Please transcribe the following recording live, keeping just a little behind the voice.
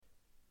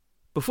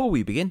Before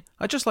we begin,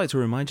 I'd just like to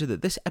remind you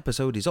that this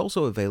episode is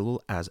also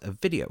available as a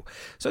video.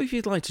 So if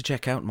you'd like to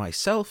check out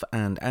myself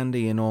and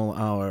Andy in all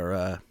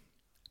our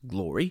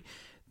glory,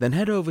 then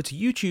head over to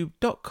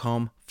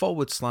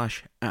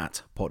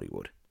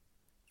youtube.com/@Poddywood.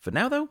 For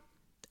now though,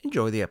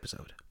 enjoy the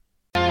episode.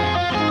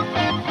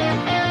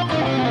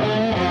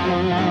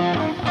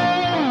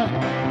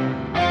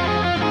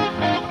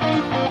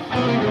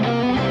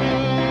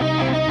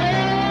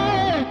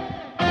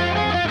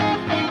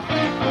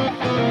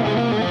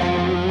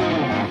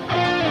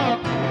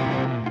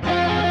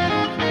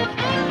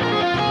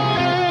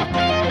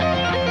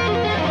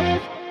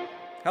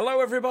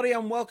 Hello everybody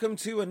and welcome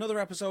to another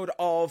episode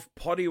of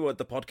Poddywood,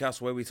 the podcast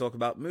where we talk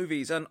about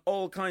movies and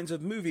all kinds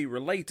of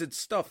movie-related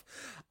stuff.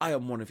 I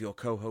am one of your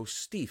co-hosts,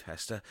 Steve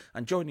Hester,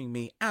 and joining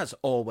me, as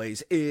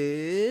always,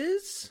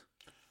 is...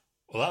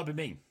 Well, that'll be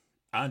me,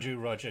 Andrew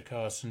Roger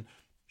Carson.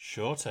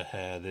 Shorter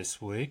hair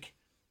this week,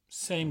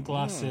 same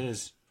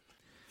glasses,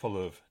 full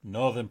of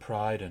Northern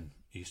pride and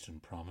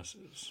Eastern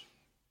promises.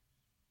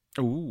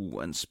 Ooh,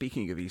 and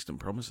speaking of Eastern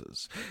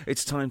promises,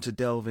 it's time to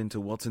delve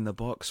into what's in the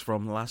box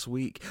from last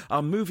week.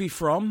 Our movie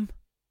from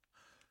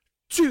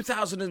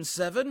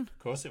 2007. Of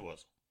course it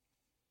was.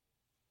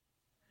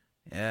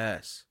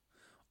 Yes.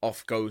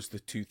 Off goes the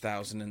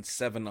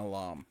 2007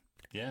 alarm.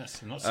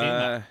 Yes, I'm not seeing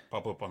that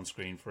pop up on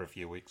screen for a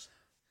few weeks.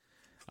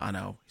 I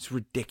know, it's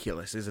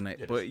ridiculous, isn't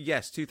it? It But is.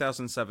 yes,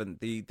 2007,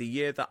 the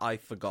year that I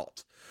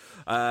forgot.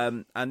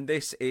 And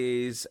this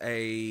is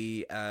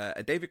a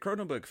David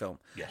Cronenberg film.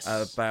 Yes.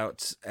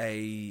 About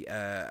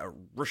a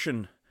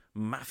Russian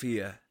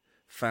mafia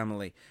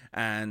family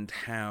and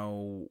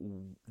how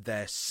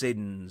their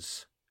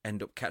sins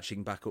end up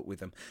catching back up with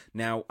them.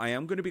 Now, I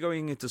am going to be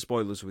going into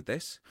spoilers with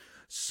this,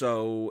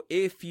 so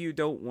if you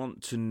don't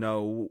want to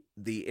know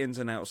the ins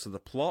and outs of the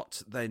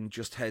plot, then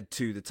just head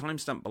to the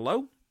timestamp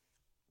below.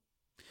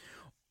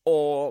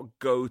 Or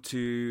go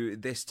to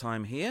this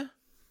time here.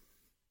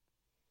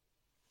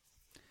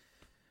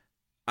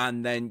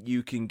 And then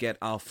you can get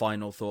our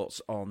final thoughts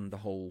on the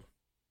whole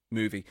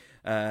movie.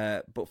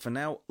 But for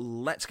now,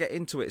 let's get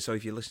into it. So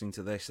if you're listening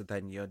to this,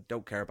 then you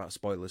don't care about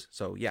spoilers.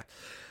 So yeah.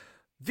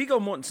 Viggo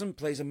Mortensen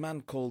plays a man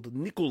called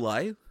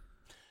Nikolai,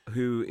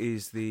 who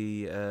is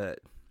the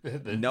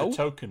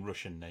token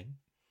Russian name.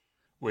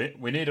 We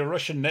need a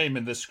Russian name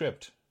in the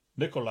script.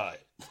 Nikolai.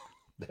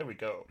 There we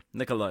go.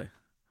 Nikolai.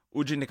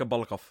 Uji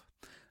Nikobolokov.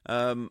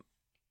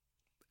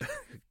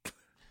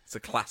 It's a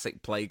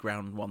classic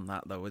playground one,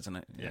 that though, isn't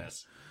it?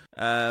 Yes.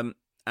 And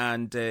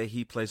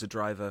he plays a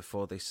driver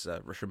for this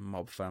Russian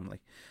mob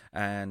family,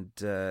 and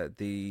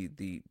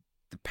the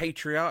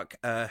patriarch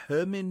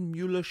Herman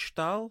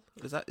Mueller-Stahl,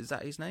 is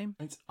that his name?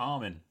 It's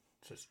Armin.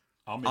 So it's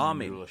Armin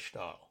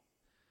Mueller-Stahl.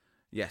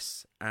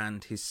 Yes,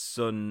 and his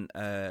son.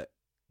 Now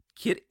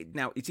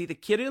it's either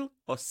Kirill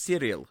or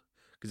Cyril,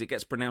 because it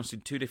gets pronounced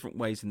in two different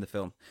ways in the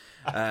film.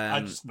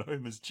 I just know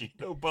him as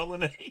Gino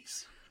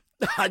Bolognese.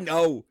 I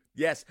know,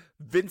 yes.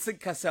 Vincent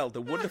Cassel,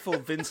 the wonderful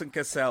Vincent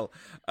Cassel,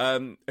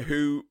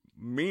 who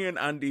me and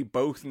Andy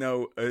both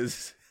know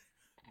as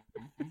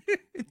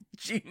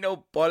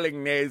Gino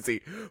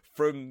Bolognese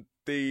from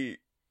the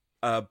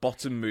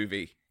Bottom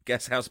movie,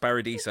 Guest House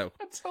Paradiso.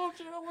 I told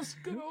you I was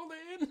going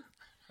in.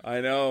 I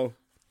know.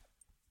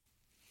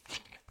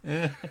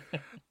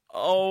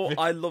 Oh,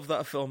 I love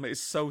that film.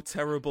 It's so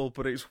terrible,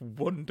 but it's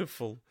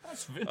wonderful.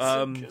 That's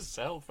Vincent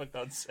Cassel, for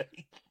God's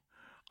sake.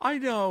 I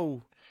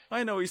know.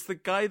 It's the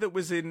guy that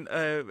was in,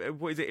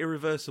 what is it,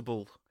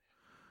 Irreversible?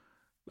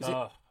 Was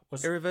it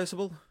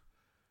Irreversible?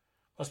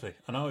 Must be.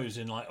 I know he was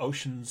in like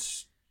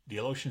the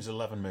Ocean's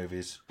 11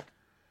 movies.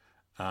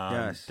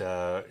 And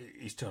Yes.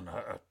 He's done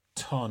a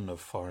ton of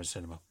foreign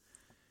cinema.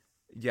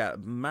 Yeah,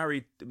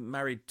 he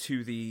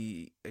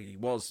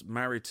was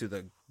married to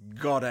the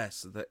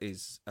goddess that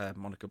is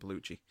Monica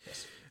Bellucci.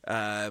 Yes.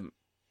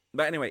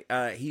 But anyway,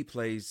 he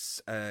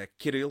plays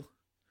Kirill,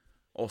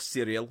 or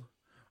Cyril,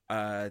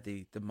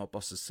 the mob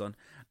boss's son.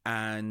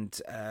 And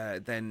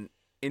then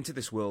into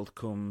this world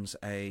comes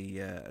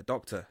a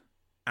doctor,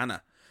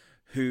 Anna,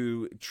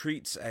 who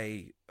treats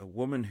a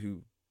woman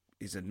who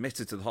is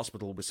admitted to the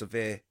hospital with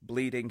severe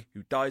bleeding,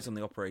 who dies on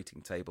the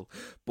operating table,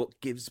 but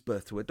gives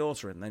birth to a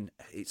daughter. And then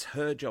it's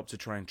her job to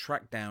try and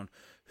track down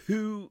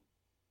who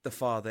the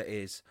father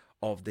is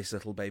of this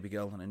little baby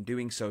girl. And in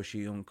doing so,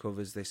 she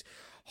uncovers this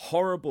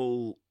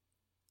horrible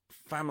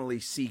family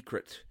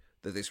secret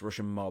that this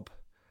Russian mob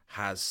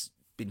has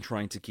been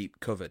trying to keep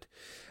covered.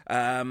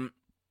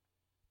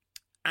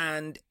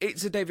 And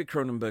it's a David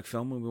Cronenberg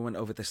film, and we went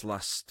over this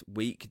last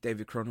week.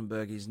 David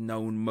Cronenberg is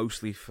known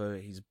mostly for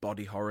his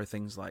body horror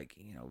things like,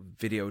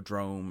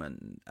 Videodrome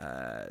and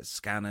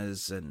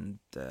Scanners and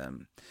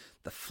The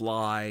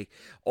Fly,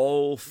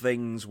 all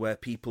things where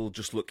people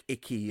just look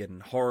icky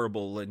and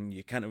horrible and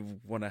you kind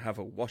of want to have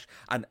a wash.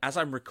 And as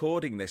I'm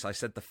recording this, I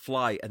said The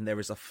Fly, and there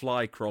is a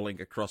fly crawling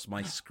across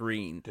my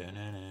screen.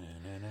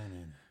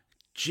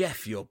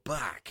 Jeff, you're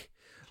back.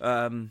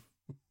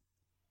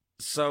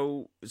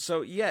 So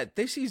yeah,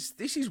 this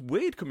is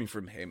weird coming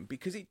from him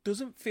because it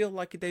doesn't feel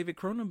like a David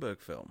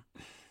Cronenberg film.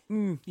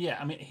 Yeah,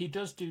 I mean, he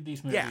does do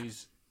these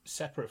movies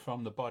separate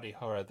from the body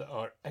horror that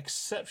are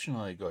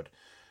exceptionally good.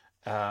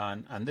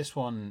 And this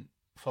one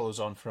follows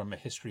on from A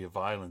History of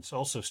Violence,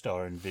 also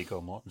starring Viggo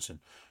Mortensen,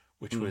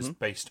 which was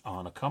based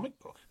on a comic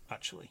book,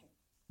 actually.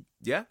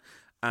 Yeah,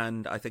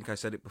 and I think I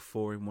said it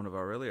before in one of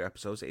our earlier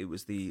episodes, it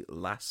was the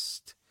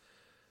last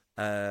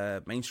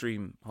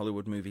mainstream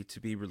Hollywood movie to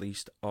be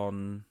released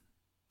on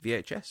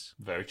VHS.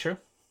 Very true.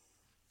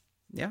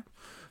 Yeah,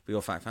 for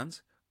your fat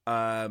fans.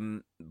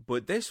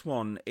 But this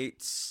one,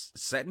 it's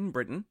set in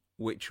Britain,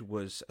 which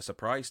was a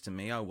surprise to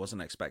me. I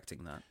wasn't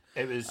expecting that.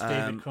 It was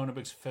David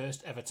Cronenberg's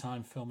first ever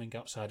time filming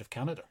outside of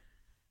Canada.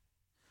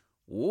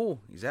 Oh,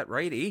 is that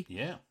right, eh?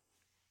 Yeah.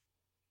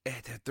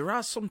 There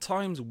are some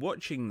times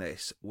watching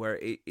this where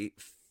it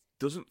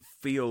doesn't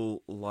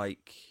feel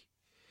like...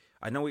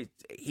 I know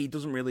he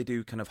doesn't really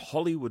do kind of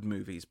Hollywood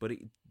movies, but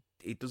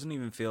it doesn't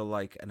even feel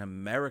like an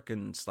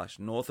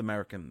American/North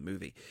American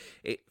movie.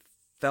 It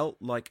felt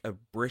like a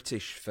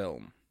British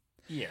film.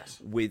 Yes.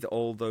 With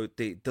all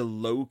the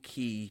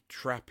low-key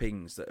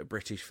trappings that a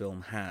British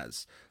film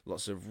has.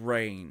 Lots of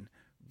rain,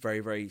 very,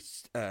 very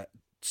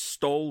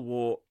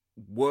stalwart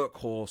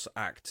workhorse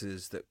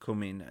actors that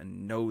come in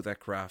and know their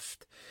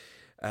craft,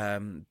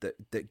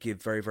 that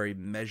give very, very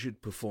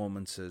measured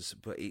performances.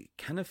 But it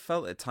kind of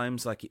felt at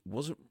times like it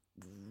wasn't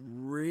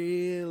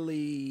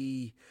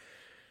really...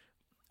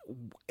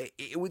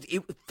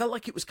 It felt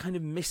like it was kind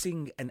of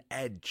missing an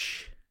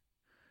edge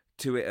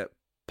to it at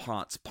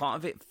parts. Part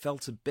of it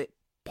felt a bit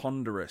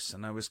ponderous,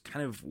 and I was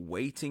kind of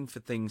waiting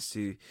for things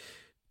to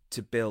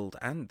build,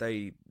 and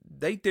they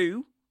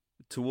do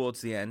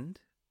towards the end.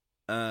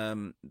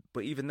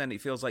 But even then,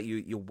 it feels like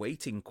you're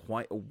waiting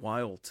quite a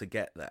while to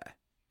get there.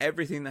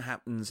 Everything that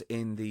happens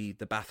in the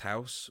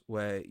bathhouse,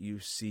 where you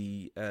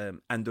see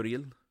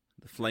Andoril,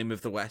 the Flame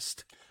of the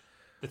West,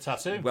 the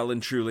tattoo, well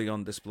and truly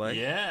on display.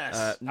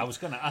 Yes, I was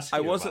going to ask you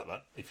about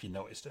that if you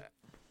noticed it.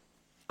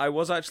 I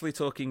was actually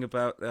talking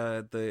about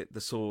the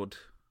sword,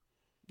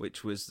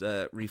 which was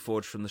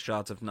reforged from the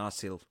shards of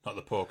Narsil. Not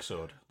the pork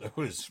sword. That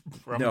was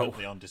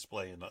prominently on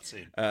display in that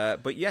scene.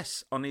 But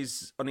yes, on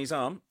his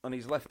arm, on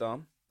his left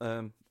arm,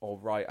 or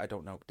right, I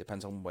don't know,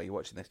 depends on where you're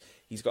watching this.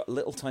 He's got a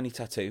little tiny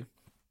tattoo,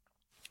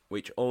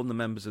 which all the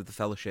members of the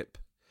Fellowship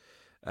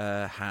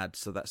had.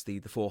 So that's the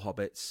four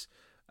hobbits,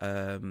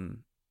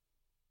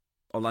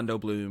 Orlando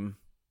Bloom,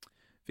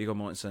 Viggo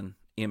Mortensen,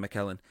 Ian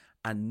McKellen,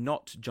 and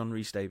not John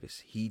Rhys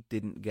Davies. He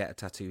didn't get a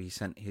tattoo. He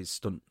sent his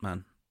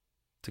stuntman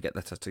to get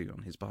the tattoo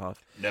on his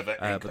behalf. Never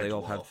ink a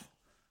dwarf.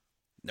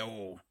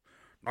 No,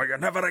 you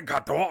never ink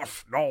a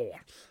dwarf. No.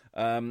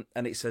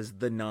 And it says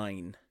The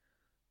Nine,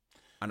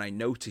 and I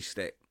noticed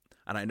it.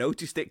 And I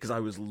noticed it because I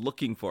was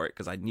looking for it,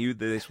 because I knew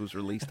that this was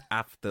released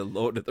after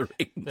Lord of the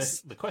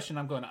Rings. The question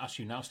I'm going to ask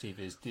you now, Steve,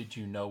 is did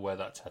you know where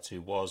that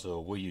tattoo was,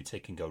 or were you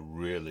taking a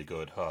really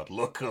good hard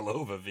look all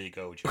over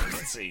Viggo during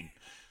that scene?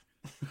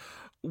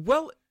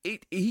 Well,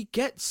 he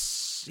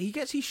gets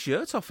his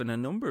shirt off in a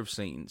number of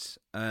scenes.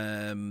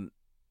 There's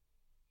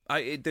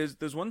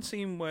one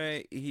scene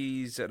where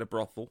he's at a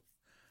brothel,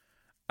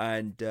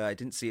 and I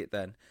didn't see it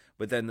then.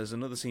 But then there's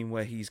another scene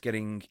where he's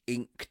getting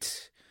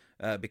inked.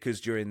 Because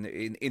during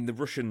in the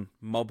Russian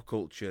mob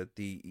culture,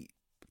 the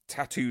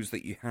tattoos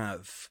that you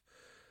have,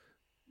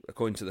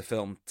 according to the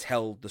film,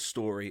 tell the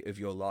story of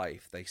your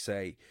life. They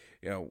say,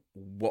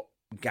 what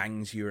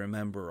gangs you're a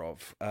member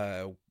of,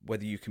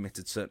 whether you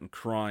committed certain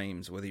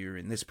crimes, whether you're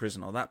in this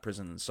prison or that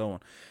prison, and so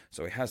on.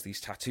 So he has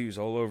these tattoos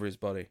all over his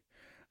body.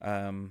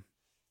 So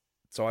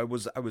I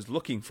was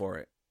looking for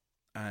it,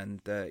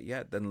 and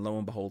then lo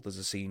and behold, there's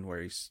a scene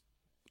where he's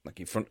like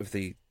in front of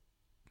the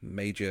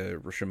major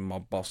Russian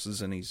mob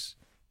bosses, and he's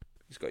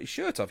got his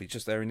shirt off. He's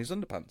just there in his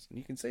underpants, and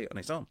you can see it on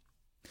his arm.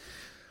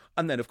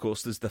 And then, of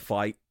course, there's the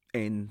fight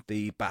in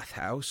the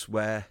bathhouse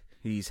where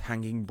he's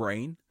hanging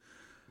brain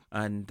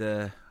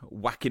and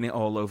whacking it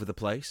all over the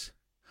place,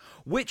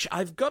 which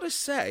I've got to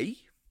say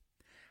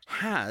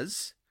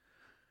has,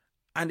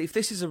 and if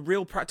this is a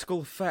real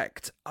practical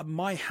effect,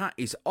 my hat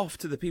is off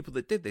to the people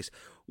that did this,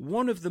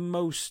 one of the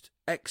most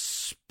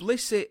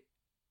explicit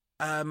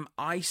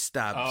eye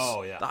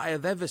stabs that I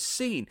have ever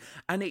seen.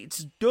 And it's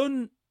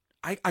done...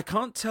 I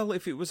can't tell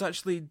if it was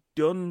actually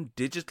done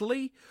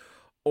digitally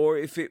or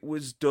if it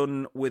was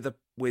done with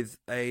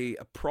a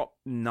prop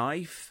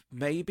knife,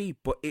 maybe,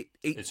 but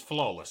it's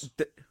flawless.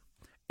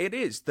 It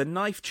is. The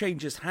knife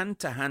changes hand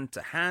to hand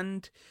to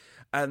hand,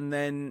 and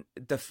then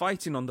they're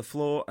fighting on the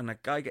floor, and a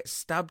guy gets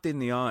stabbed in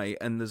the eye,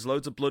 and there's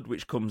loads of blood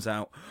which comes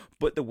out.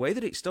 But the way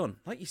that it's done,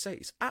 like you say,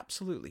 it's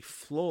absolutely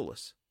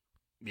flawless.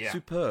 Yeah.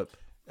 Superb.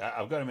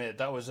 I've got to admit,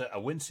 that was a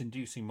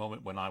wince-inducing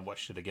moment when I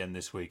watched it again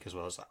this week as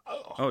well. I was like,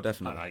 oh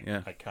definitely.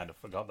 I kind of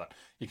forgot that.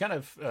 You kind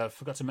of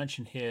forgot to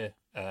mention here,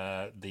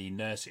 the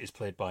nurse is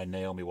played by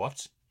Naomi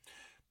Watts,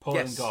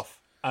 pulling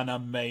off an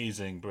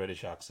amazing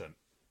British accent.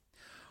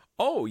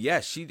 Oh,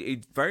 yes.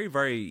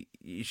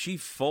 She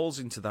falls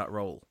into that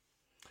role.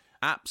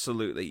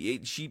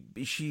 Absolutely.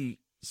 She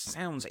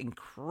sounds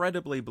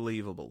incredibly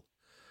believable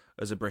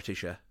as a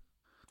Britisher.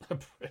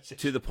 British.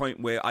 To the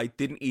point where I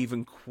didn't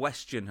even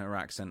question her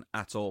accent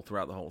at all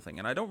throughout the whole thing.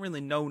 And I don't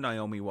really know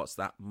Naomi Watts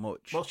that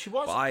much. Well, she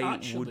was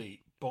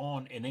actually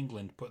born in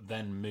England, but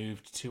then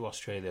moved to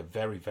Australia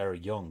very, very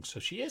young. So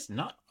she is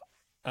not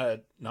a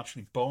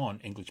naturally born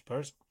English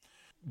person,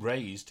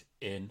 raised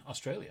in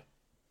Australia.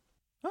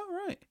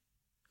 Oh, right.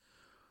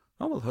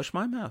 Oh, well, hush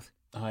my mouth.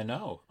 I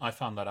know. I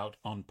found that out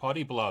on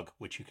Poddyblog,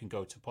 which you can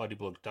go to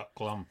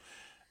poddyblog.glom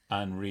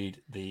and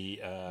read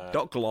the...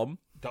 .glom?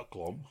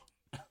 .glom.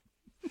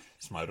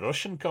 It's my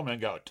Russian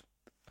coming out.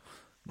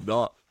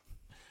 No.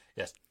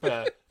 Yes.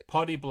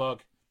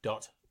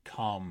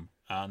 Poddyblog.com.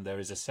 And there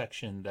is a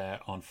section there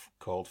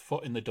called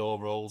Foot in the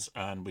Door Roles,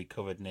 and we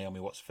covered Naomi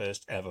Watts'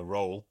 first ever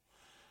role,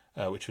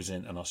 which was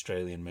in an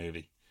Australian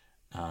movie.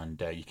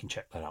 And you can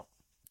check that out.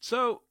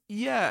 So,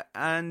 yeah,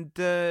 and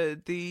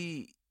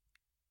the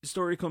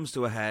story comes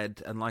to a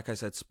head, and like I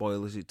said,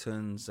 spoilers, it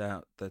turns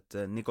out that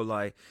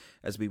Nikolai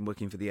has been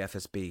working for the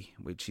FSB,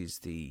 which is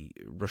the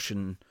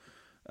Russian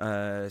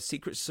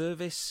Secret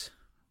Service,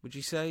 would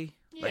you say?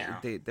 Yeah.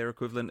 Like their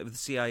equivalent of the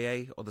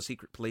CIA or the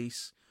Secret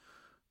Police,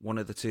 one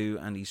of the two,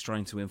 and he's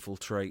trying to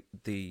infiltrate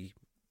the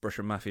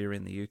Russian mafia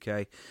in the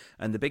UK.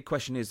 And the big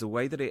question is, the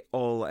way that it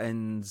all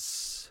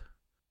ends,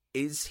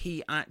 is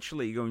he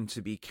actually going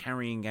to be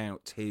carrying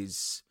out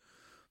his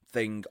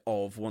thing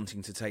of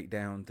wanting to take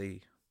down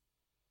the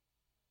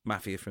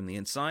mafia from the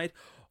inside,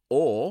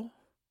 or,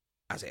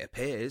 as it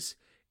appears,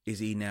 is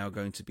he now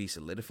going to be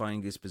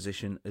solidifying his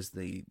position as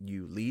the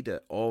new leader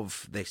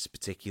of this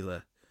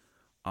particular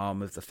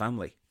arm of the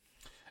family?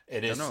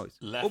 It is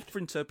left up for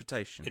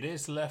interpretation. It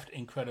is left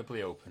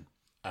incredibly open,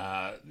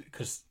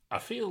 because I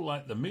feel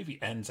like the movie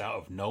ends out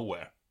of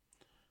nowhere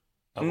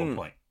at one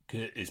point.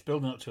 It's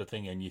building up to a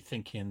thing, and you're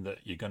thinking that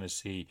you're going to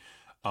see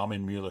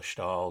Armin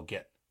Mueller-Stahl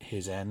get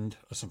his end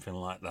or something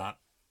like that,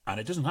 and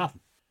it doesn't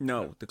happen.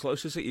 No, the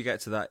closest that you get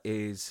to that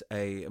is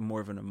a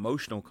more of an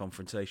emotional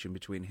confrontation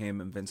between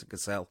him and Vincent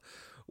Cassel,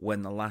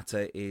 when the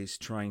latter is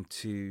trying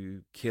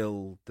to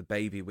kill the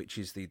baby, which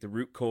is the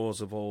root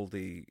cause of all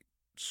the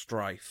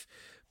strife,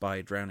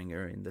 by drowning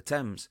her in the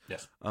Thames.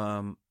 Yes.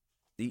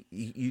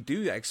 You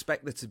do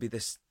expect there to be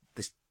this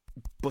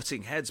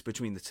butting heads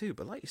between the two,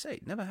 but like you say,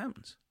 it never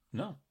happens.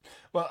 No.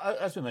 Well,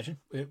 as we mentioned,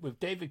 with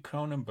David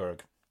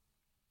Cronenberg,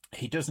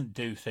 he doesn't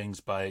do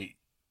things by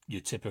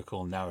your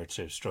typical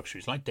narrative structure.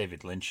 It's like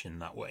David Lynch in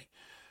that way.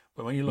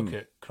 But when you look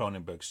at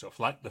Cronenberg stuff,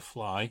 like The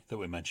Fly that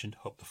we mentioned,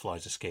 hope the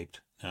fly's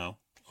escaped now,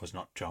 was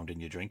not drowned in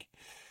your drink.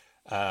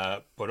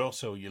 But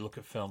also you look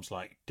at films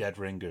like Dead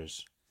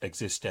Ringers,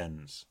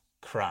 EastEnder,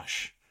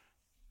 Crash,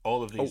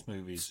 all of these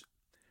movies.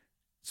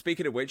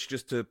 Speaking of which,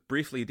 just to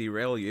briefly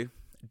derail you,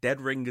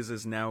 Dead Ringers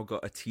has now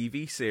got a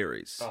TV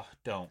series. Oh,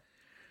 don't.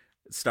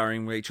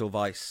 Starring Rachel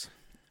Weisz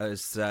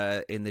as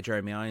in the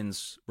Jeremy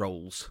Irons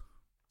roles.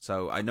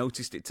 So I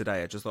noticed it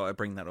today. I just thought I'd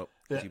bring that up.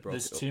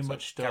 There's too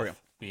much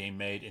stuff being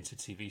made into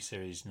TV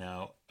series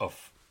now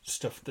of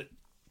stuff that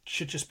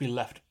should just be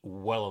left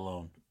well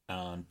alone.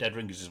 And Dead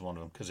Ringers is one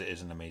of them because it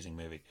is an amazing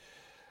movie.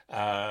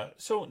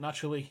 So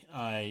naturally,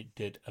 I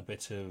did a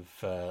bit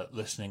of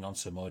listening on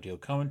some audio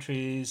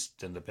commentaries,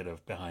 done a bit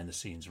of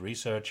behind-the-scenes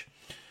research.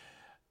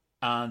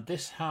 And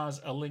this has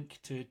a link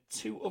to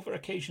 2 other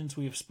occasions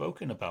we have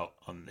spoken about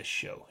on this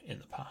show in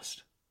the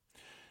past.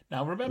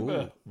 Now,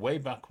 remember way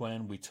back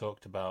when we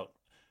talked about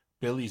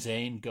Billy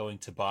Zane going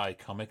to buy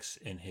comics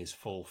in his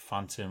full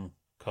Phantom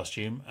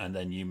costume, and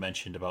then you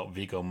mentioned about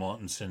Viggo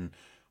Mortensen,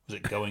 was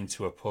it going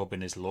to a pub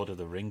in his Lord of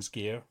the Rings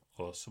gear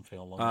or something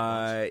along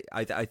those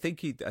lines? I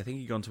think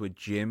he'd gone to a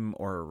gym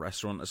or a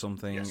restaurant or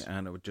something, Yes.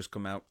 and it would just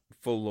come out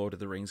full Lord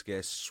of the Rings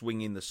gear,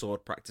 swinging the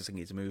sword, practicing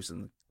his moves,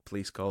 and the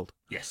police called.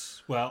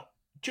 Yes. Well,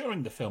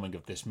 during the filming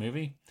of this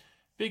movie,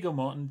 Viggo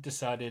Mortensen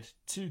decided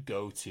to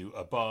go to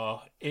a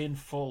bar in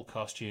full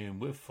costume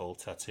with full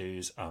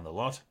tattoos and the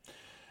lot.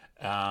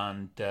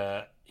 And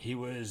he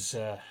was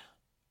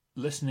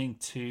listening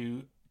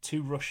to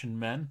 2 Russian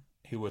men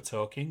who were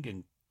talking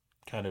and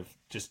kind of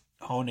just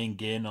honing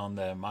in on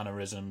their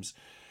mannerisms.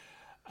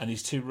 And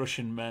these 2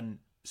 Russian men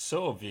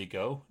saw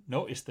Viggo,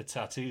 noticed the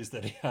tattoos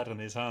that he had on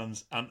his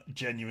hands, and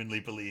genuinely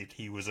believed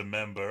he was a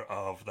member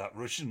of that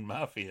Russian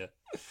mafia.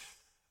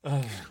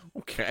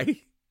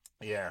 Okay.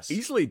 Yes.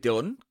 Easily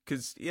done,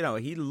 because,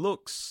 he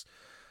looks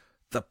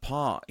the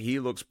part. He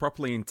looks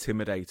properly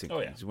intimidating. Oh,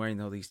 yeah. He's wearing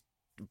all these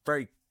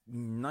very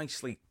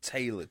nicely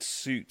tailored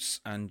suits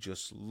and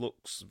just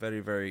looks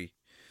very, very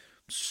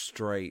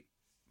straight,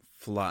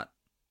 flat,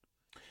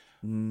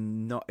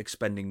 not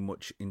expending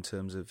much in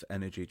terms of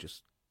energy,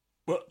 just...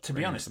 Well, to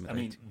be honest, I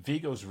mean,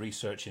 Viggo's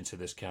research into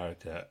this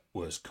character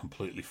was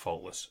completely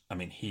faultless. I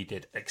mean, he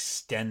did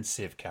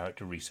extensive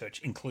character research,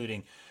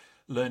 including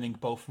learning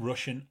both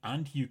Russian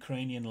and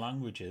Ukrainian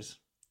languages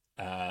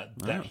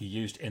that he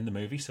used in the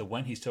movie. So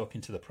when he's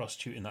talking to the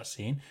prostitute in that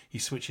scene, he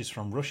switches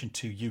from Russian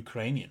to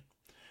Ukrainian.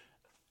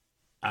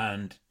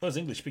 And us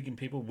English-speaking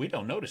people, we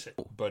don't notice it,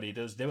 but he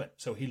does do it.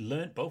 So he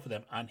learned both of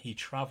them, and he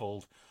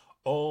travelled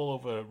all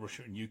over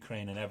Russia and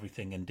Ukraine and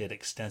everything and did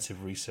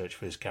extensive research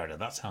for his character.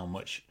 That's how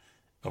much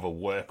of a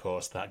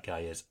workhorse that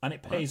guy is. And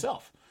it pays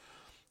off.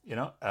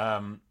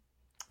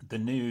 The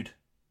nude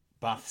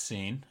bath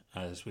scene,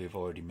 as we've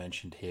already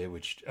mentioned here,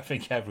 which I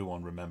think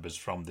everyone remembers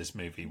from this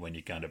movie when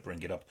you kind of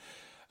bring it up.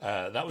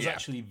 That was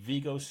actually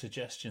Vigo's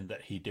suggestion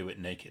that he do it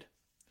naked.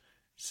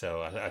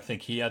 So I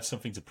think he had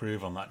something to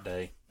prove on that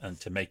day and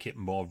to make it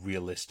more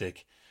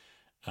realistic.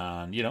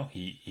 And,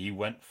 he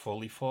went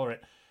fully for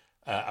it.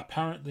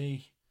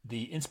 Apparently,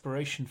 the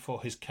inspiration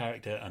for his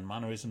character and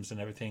mannerisms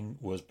and everything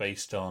was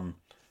based on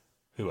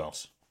who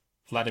else?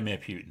 Vladimir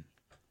Putin.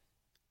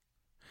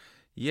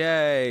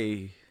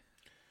 Yay!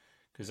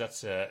 Because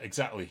that's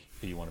exactly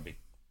who you want to be.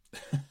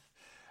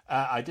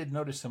 I did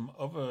notice some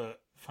other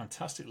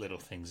fantastic little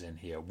things in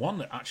here. One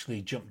that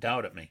actually jumped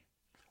out at me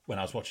when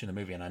I was watching the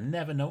movie, and I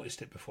never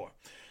noticed it before.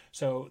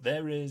 So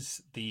there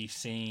is the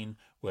scene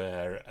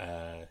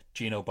where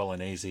Gino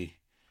Bolognese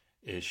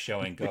is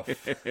showing off.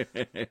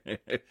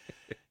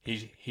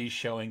 He's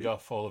showing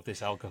off all of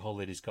this alcohol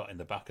that he's got in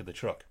the back of the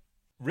truck.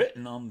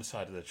 Written on the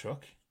side of the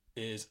truck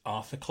is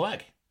Arthur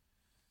Clegg.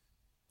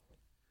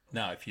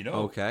 Now, if you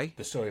know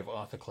the story of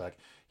Arthur Clegg,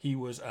 he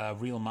was a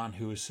real man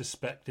who was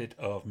suspected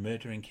of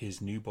murdering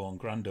his newborn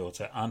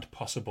granddaughter and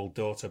possible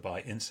daughter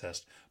by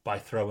incest by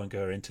throwing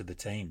her into the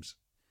Thames.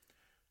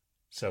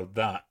 So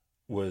that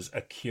was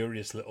a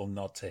curious little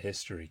nod to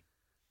history.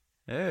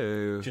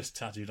 Oh. Just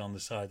tattooed on the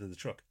side of the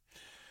truck.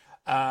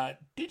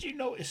 Did you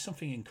notice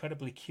something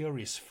incredibly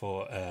curious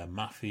for a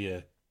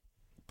mafia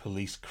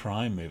police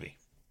crime movie?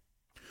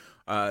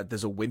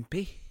 There's a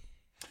wimpy.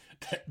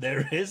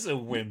 There is a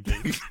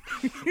wimpy.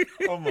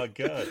 Oh my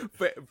god!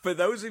 For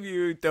those of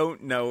you who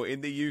don't know,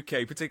 in the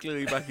UK,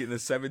 particularly back in the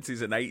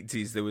 70s and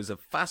 80s, there was a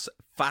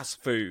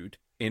fast food,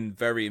 in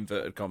very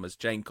inverted commas,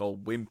 chain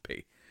called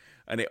Wimpy,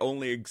 and it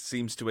only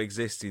seems to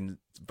exist in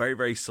very,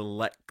 very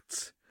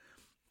select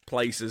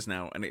places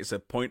now, and it's a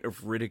point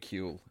of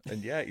ridicule.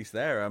 And yeah, he's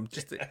there. I'm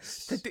just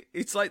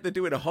it's like they're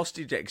doing a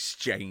hostage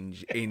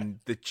exchange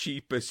in the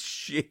cheapest,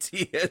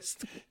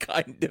 shittiest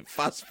kind of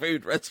fast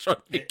food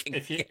restaurant you can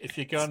if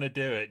you're gonna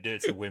do it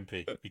to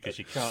Wimpy, because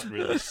you can't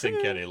really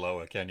sink any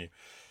lower, can you?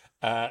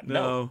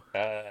 No.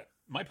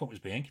 My point was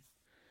being,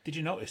 did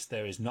you notice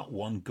there is not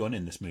one gun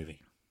in this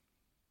movie?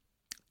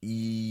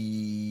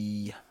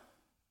 Yes,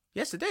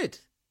 I did.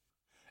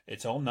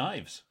 It's all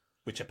knives,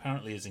 which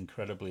apparently is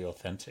incredibly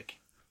authentic.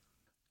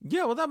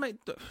 Yeah, well, that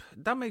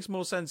makes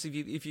more sense if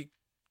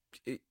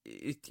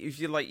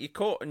you're like you're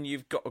caught and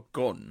you've got a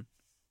gun,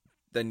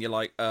 then you're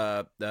like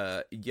I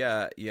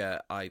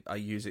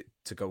use it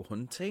to go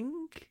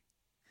hunting.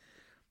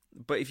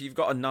 But if you've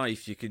got a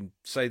knife, you can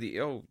say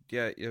that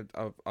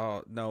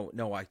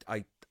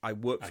I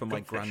work for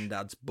my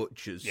granddad's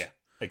butchers. Yeah,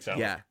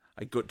 exactly. Yeah,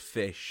 I gut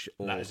fish.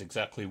 And that is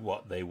exactly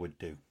what they would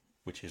do,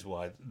 which is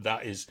why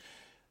that is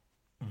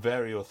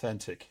very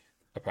authentic,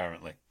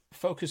 apparently.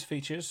 Focus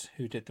Features,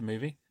 who did the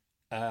movie,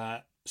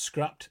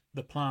 scrapped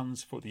the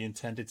plans for the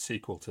intended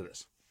sequel to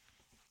this.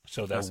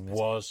 So there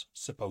was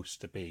supposed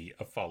to be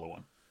a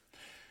follow-on.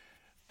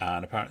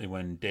 And apparently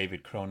when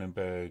David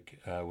Cronenberg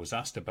was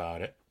asked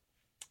about it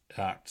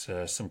at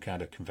some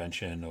kind of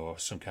convention or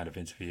some kind of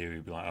interview,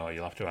 he'd be like,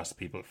 you'll have to ask the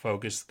people at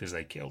Focus because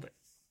they killed it.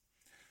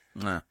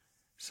 Nah.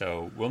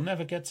 So we'll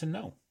never get to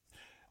know.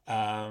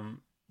 But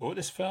with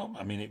this film,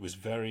 I mean, it was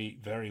very,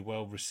 very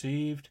well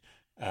received.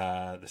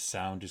 The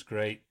sound is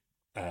great.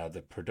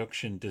 The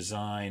production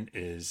design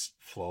is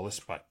flawless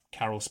by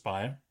Carol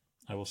Spire,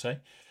 I will say.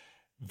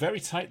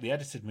 Very tightly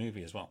edited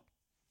movie as well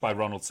by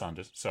Ronald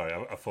Sanders. Sorry,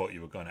 I thought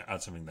you were going to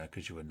add something there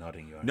because you were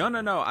nodding your head.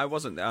 No, I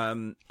wasn't.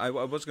 I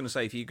was going to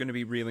say, if you're going to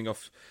be reeling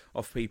off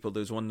people,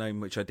 there's one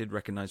name which I did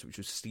recognise, which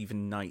was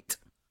Stephen Knight.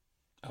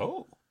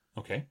 Oh,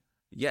 okay.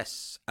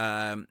 Yes,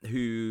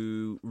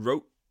 who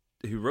wrote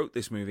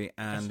this movie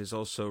and is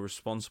also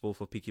responsible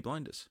for Peaky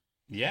Blinders.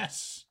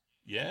 Yes.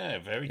 Yeah,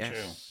 very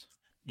true.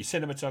 Your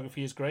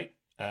cinematography is great.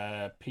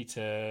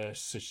 Peter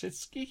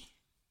Susitsky,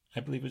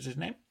 I believe was his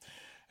name.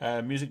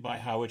 Music by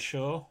Howard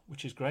Shaw,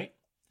 which is great.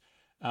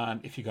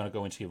 And if you're going to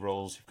go into your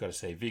roles, you've got to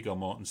say Viggo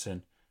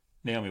Mortensen,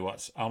 Naomi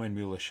Watts, Armin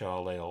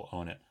Mueller-Shaw, they all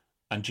own it.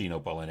 And Gino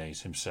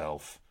Bolognese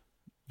himself,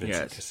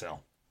 Vincent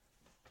Cassel.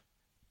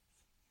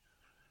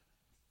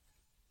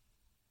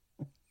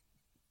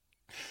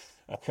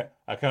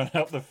 I can't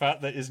help the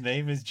fact that his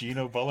name is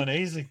Gino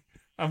Bolognese.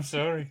 I'm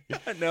sorry.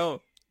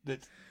 No.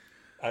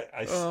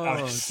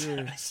 I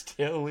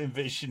still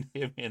envision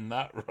him in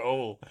that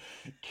role.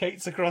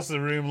 Kate's across the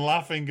room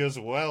laughing as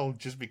well,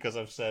 just because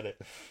I've said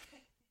it.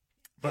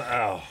 But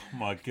oh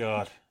my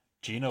god,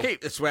 Gino!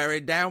 Keep the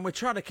swearing down. We're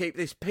trying to keep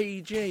this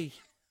PG.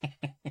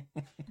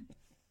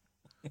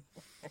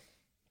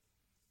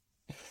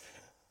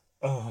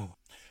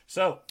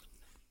 So,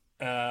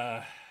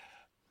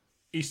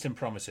 Eastern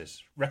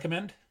Promises.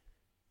 Recommend?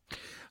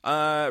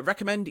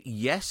 Recommend,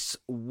 yes.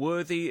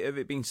 Worthy of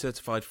it being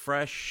certified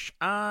fresh.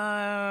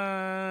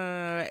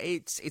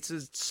 It's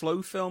a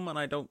slow film, and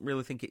I don't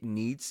really think it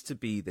needs to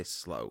be this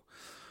slow.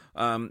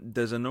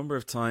 There's a number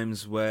of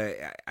times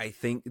where I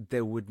think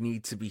there would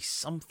need to be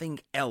something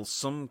else,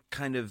 some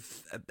kind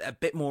of a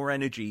bit more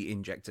energy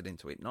injected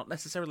into it. Not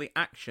necessarily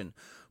action,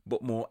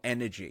 but more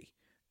energy.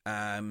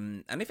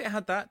 And if it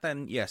had that,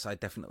 then yes, I'd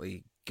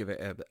definitely give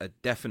it a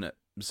definite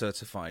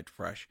certified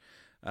fresh.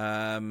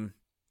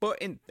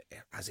 But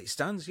as it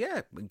stands,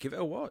 yeah, give it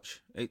a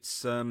watch.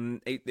 It's you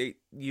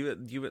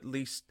at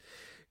least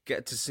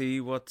get to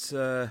see what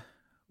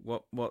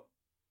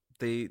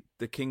the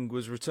king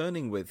was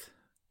returning with,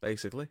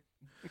 basically.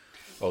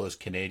 All those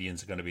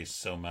Canadians are going to be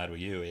so mad with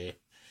you, eh?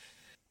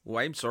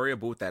 Well, I'm sorry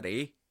about that,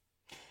 eh?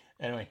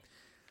 Anyway,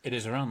 it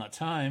is around that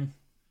time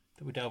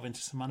that we delve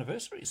into some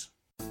anniversaries.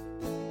 We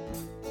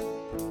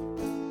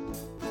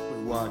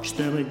watch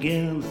them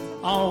again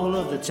all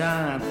of the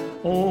time,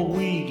 or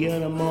we get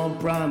them on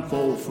Prime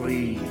for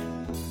free.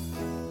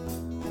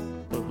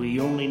 But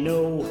we only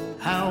know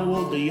how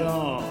old they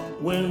are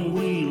when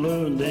we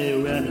learn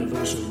their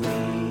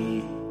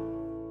anniversary.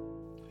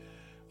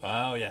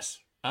 Oh, yes.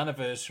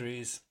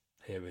 Anniversaries.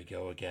 Here we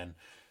go again.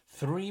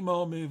 3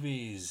 more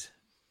movies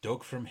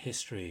dug from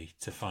history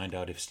to find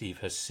out if Steve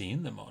has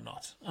seen them or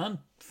not, and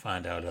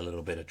find out a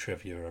little bit of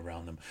trivia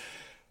around them.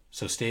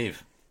 So,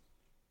 Steve,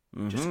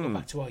 just go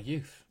back to our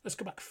youth. Let's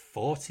go back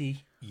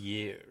 40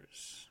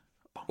 years.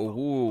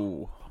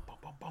 Ooh.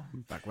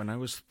 Back when I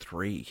was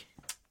 3.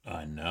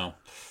 I know.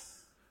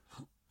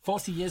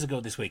 40 years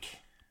ago this week,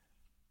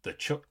 the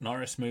Chuck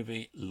Norris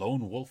movie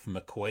Lone Wolf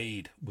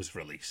McQuade was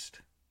released.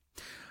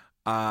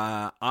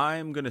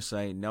 I'm going to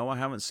say no, I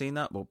haven't seen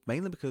that, but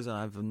mainly because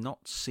I've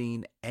not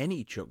seen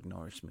any Chuck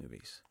Norris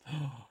movies.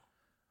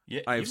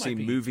 Yeah, I've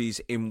seen movies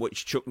in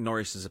which Chuck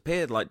Norris has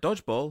appeared, like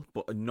Dodgeball,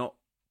 but not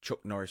Chuck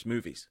Norris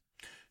movies.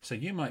 So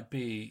you might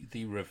be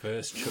the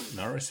reverse Chuck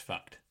Norris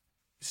fact.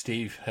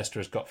 Steve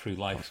Hester has got through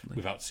life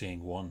without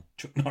seeing one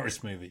Chuck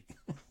Norris movie.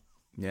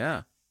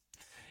 Yeah.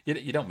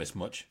 You don't miss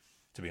much,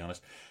 to be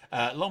honest.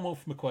 Lone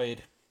Wolf McQuade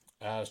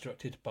was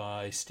directed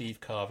by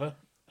Steve Carver,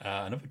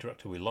 another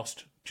director we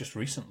lost just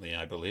recently,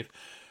 I believe.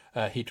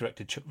 He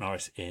directed Chuck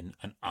Norris in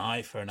An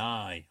Eye for an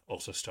Eye,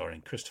 also starring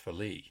Christopher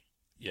Lee.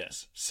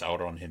 Yes,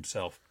 Sauron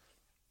himself.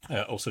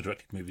 Also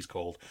directed movies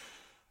called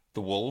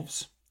The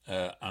Wolves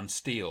and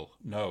Steel.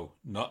 No,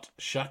 not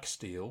Shaq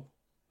Steel,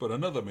 but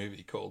another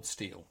movie called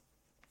Steel.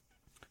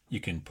 You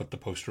can put the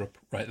poster up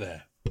right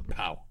there.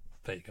 Pow.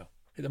 There you go.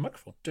 Hit the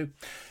microphone too.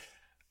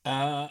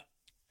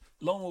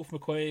 Lone Wolf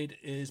McQuade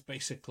is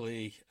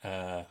basically,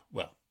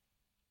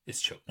 it's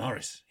Chuck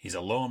Norris. He's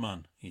a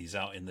lawman. He's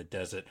out in the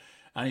desert,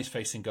 and he's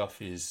facing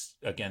off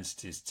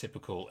against his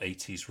typical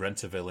 80s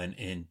renter villain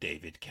in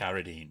David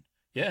Carradine.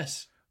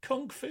 Yes,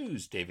 Kung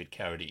Fu's David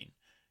Carradine.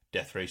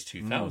 Death Race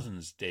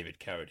 2000's David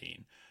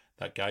Carradine.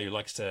 That guy who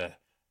likes to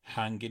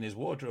hang in his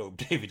wardrobe,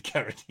 David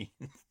Carradine.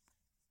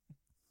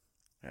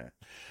 Yeah.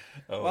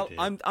 Oh, well,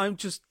 dear. I'm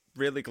just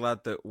really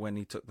glad that when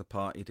he took the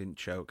part, he didn't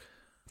choke.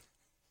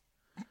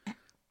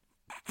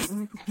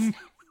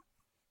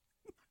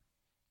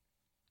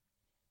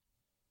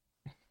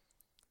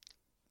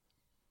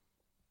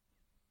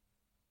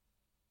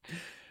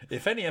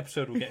 If any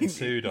episode we're getting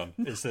sued on,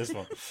 it's this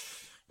one.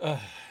 The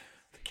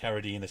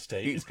Carradine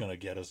estate is going to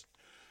get us.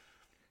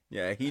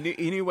 Yeah, he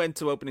knew when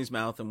to open his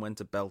mouth and when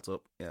to belt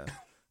up. Yeah.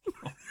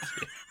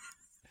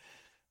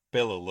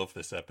 Bill will love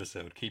this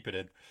episode. Keep it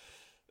in.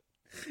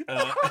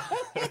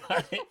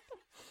 Right.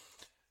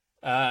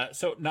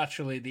 So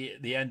naturally,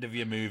 the end of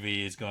your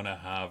movie is going to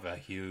have a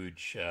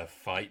huge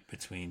fight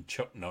between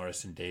Chuck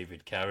Norris and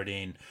David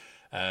Carradine.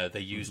 They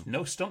used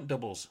no stunt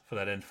doubles for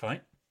that end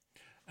fight.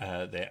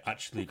 They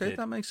actually did.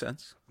 That makes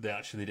sense. They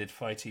actually did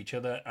fight each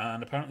other,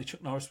 and apparently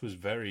Chuck Norris was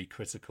very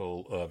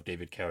critical of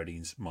David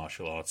Carradine's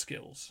martial arts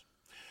skills,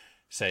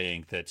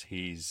 saying that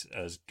he's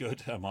as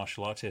good a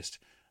martial artist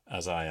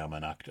as I am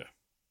an actor.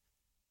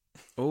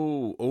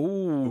 Oh,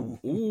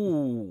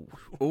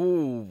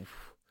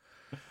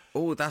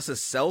 that's a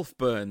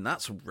self-burn.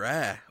 That's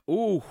rare.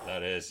 Oh.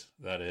 That is.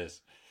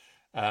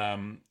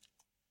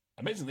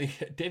 Amazingly,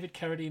 David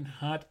Carradine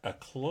had a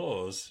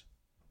clause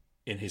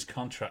in his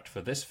contract for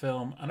this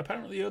film, and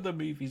apparently other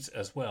movies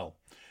as well,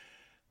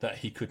 that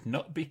he could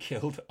not be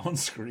killed on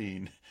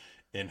screen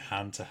in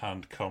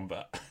hand-to-hand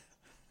combat.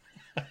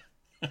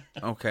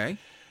 Okay.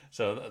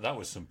 So that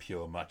was some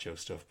pure macho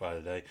stuff by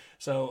the day.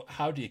 So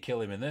how do you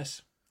kill him in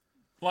this?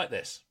 Like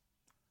this.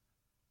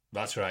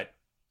 That's right.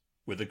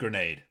 With a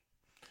grenade.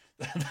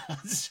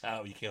 That's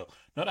how you kill.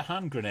 Not a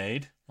hand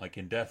grenade, like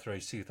in Death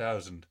Race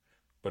 2000,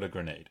 but a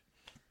grenade.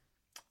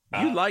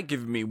 You like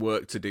giving me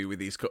work to do with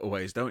these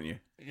cutaways, don't you?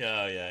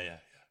 Yeah.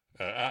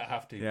 I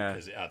have to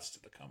because it adds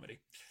to the comedy.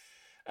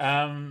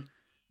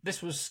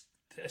 This was,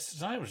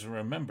 as I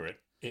remember it,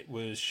 it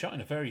was shot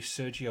in a very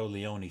Sergio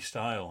Leone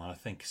style, and I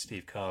think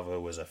Steve Carver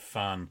was a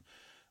fan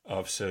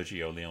of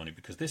Sergio Leone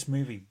because this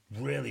movie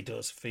really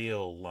does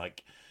feel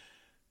like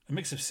a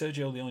mix of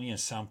Sergio Leone and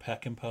Sam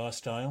Peckinpah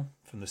style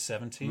from the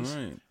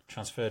 70s,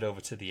 transferred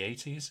over to the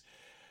 80s.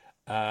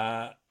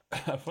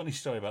 A funny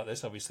story about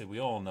this, obviously, we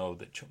all know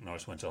that Chuck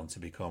Norris went on to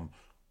become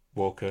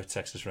Walker,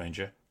 Texas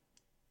Ranger,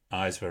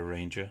 Eyes for a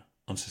Ranger,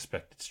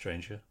 Unsuspected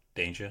Stranger,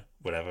 Danger,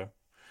 whatever.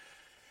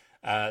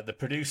 The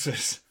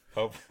producers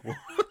of... What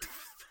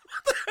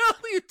the hell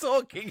are you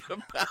talking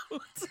about?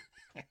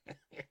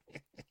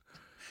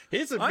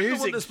 Here's a I'm the one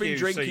music that's been cue,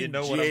 so drinking you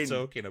know what I'm gin.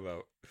 talking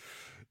about.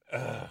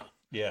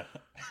 Yeah.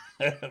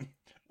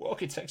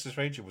 Walking Texas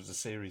Ranger was a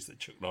series that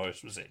Chuck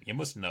Norris was in. You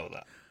must know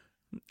that.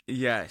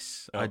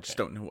 Yes, I Okay. just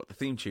don't know what the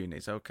theme tune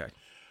is. Okay.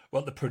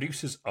 Well, the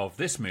producers of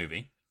this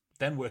movie,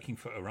 then working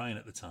for Orion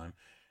at the time,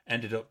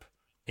 ended up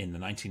in the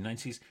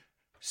 1990s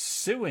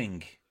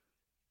suing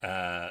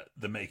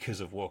the makers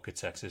of Walker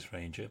Texas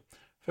Ranger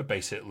for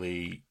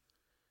basically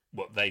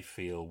what they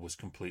feel was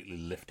completely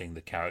lifting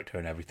the character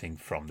and everything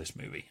from this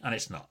movie. And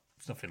it's not.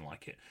 It's nothing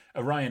like it.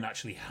 Orion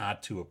actually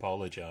had to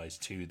apologize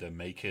to the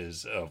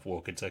makers of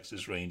Walker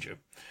Texas Ranger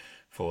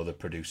for the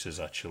producers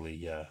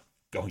actually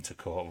going to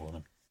court with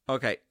them.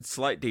 Okay,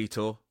 slight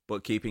detour,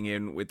 but keeping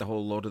in with the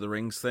whole Lord of the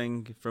Rings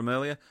thing from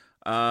earlier.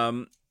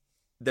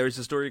 There is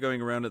a story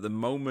going around at the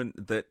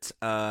moment that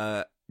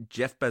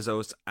Jeff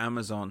Bezos,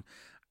 Amazon,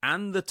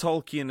 and the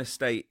Tolkien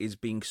estate is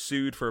being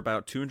sued for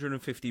about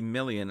 $250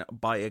 million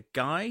by a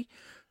guy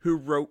who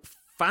wrote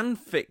fan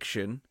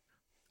fiction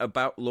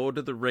about Lord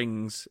of the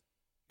Rings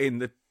in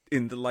the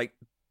like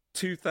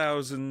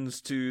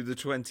 2000s to the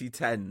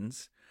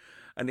 2010s,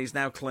 and he's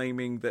now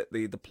claiming that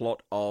the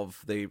plot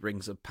of the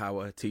Rings of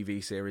Power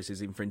TV series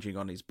is infringing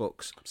on his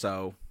books.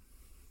 So,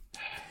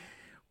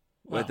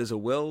 where there's a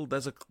will,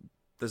 there's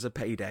a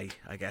payday,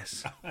 I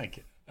guess.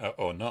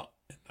 Or not,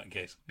 in that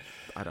case.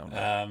 I don't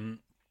know.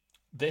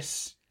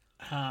 This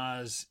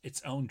has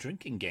its own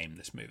drinking game,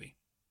 this movie.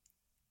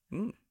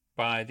 Mm.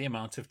 By the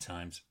amount of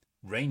times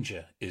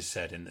Ranger is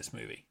said in this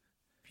movie.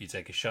 If you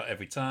take a shot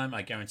every time,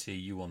 I guarantee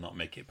you will not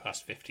make it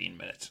past 15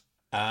 minutes.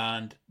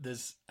 And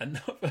there's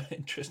another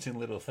interesting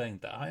little thing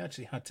that I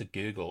actually had to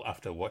Google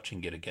after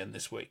watching it again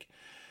this week.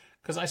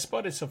 Because I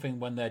spotted something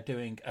when they're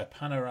doing a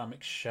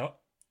panoramic shot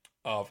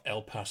of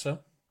El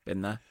Paso.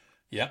 Been there.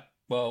 Yeah.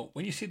 Well,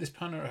 when you see this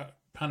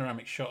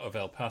panoramic shot of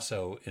El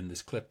Paso in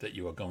this clip that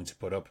you are going to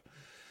put up,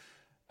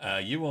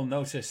 you will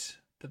notice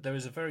that there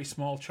is a very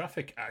small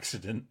traffic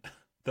accident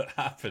that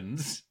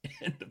happens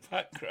in the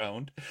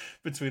background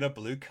between a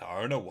blue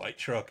car and a white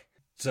truck.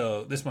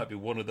 So this might be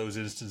one of those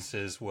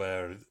instances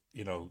where,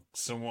 you know,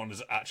 someone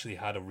has actually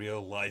had a real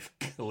life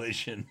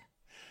collision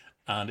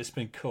and it's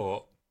been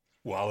caught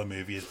while the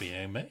movie is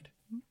being made.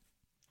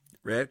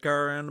 Red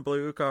car and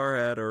blue car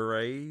had a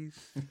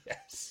race.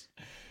 Yes.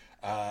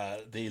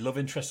 The love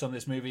interest on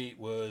this movie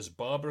was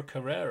Barbara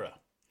Carrera,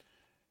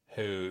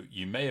 who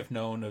you may have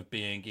known of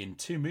being in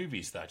 2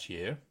 movies that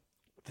year.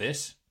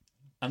 This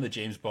and the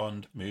James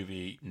Bond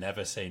movie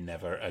Never Say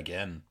Never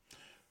Again.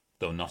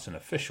 Though not an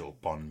official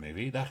Bond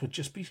movie, that would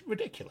just be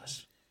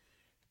ridiculous.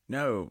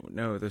 No,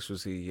 this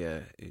was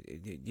the...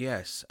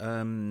 yes.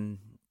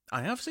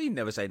 I have seen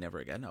Never Say Never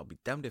Again. I'll be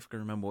damned if I can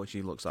remember what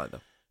she looks like,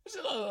 though. Was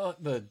it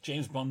like the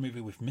James Bond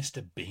movie with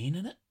Mr. Bean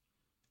in it?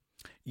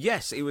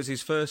 Yes, it was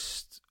his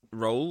first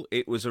role.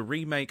 It was a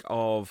remake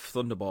of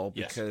Thunderball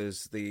Yes.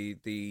 because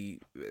the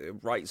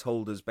rights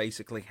holders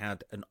basically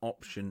had an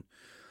option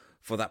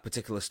for that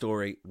particular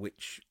story,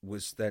 which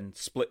was then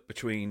split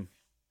between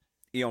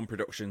Eon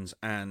Productions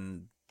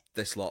and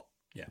this lot.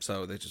 Yeah.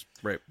 So they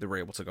were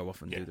able to go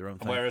off and do their own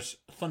thing. Whereas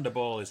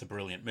Thunderball is a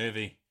brilliant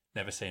movie,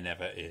 Never Say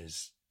Never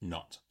is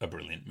not a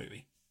brilliant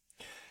movie.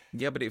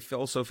 Yeah, but it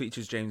also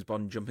features James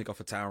Bond jumping off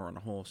a tower on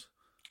a horse.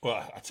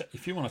 Well,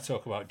 if you want to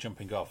talk about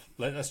jumping off,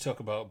 let's talk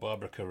about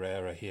Barbara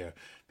Carrera here,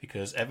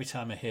 because every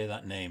time I hear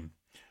that name,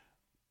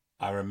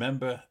 I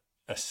remember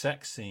a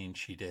sex scene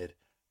she did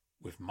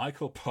with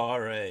Michael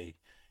Paré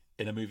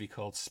in a movie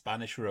called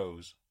Spanish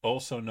Rose,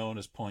 also known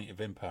as Point of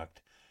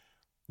Impact,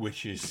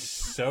 which is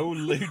so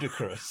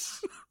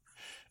ludicrous,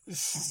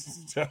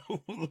 so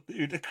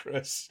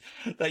ludicrous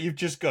that you've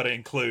just got to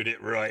include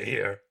it right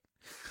here.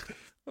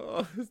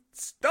 Oh,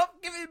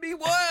 stop giving me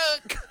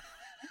work!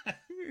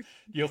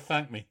 You'll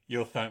thank me.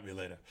 You'll thank me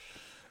later.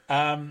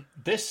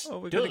 This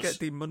we're does... going to get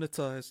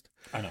demonetized.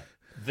 I know.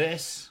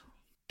 This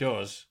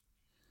does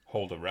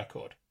hold a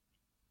record,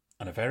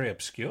 and a very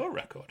obscure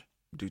record.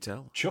 Do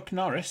tell. Chuck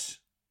Norris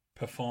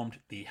performed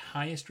the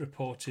highest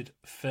reported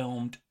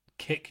filmed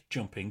kick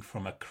jumping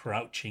from a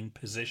crouching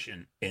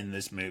position in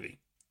this movie.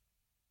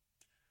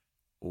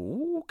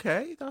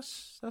 Okay,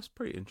 that's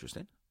pretty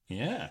interesting.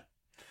 Yeah.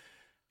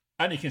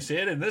 And you can see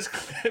it in this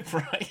clip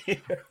right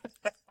here.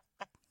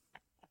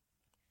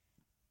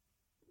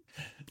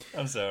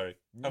 I'm sorry.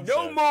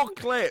 No more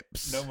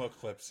clips! No more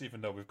clips,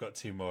 even though we've got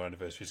 2 more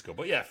anniversaries to go.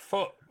 But yeah,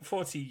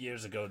 40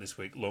 years ago this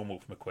week, Lone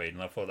Wolf McQuade,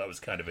 and I thought that was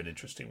kind of an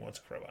interesting one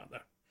to throw out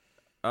there.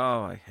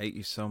 Oh, I hate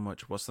you so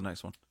much. What's the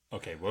next one?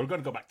 Okay, we're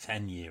going to go back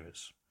 10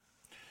 years.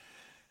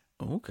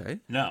 Okay.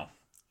 Now,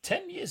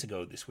 10 years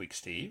ago this week,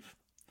 Steve,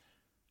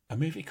 a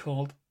movie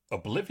called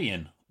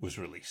Oblivion was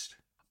released.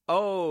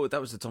 Oh,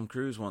 that was the Tom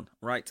Cruise one.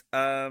 Right.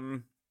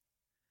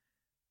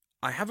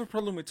 I have a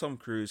problem with Tom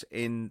Cruise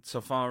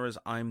insofar as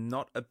I'm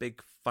not a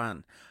big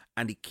fan.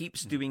 And he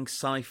keeps doing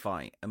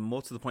sci-fi. And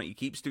more to the point, he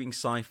keeps doing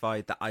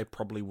sci-fi that I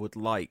probably would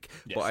like.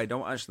 Yes. But I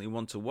don't actually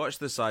want to watch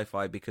the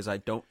sci-fi because I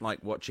don't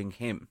like watching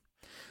him.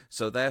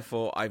 So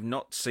therefore, I've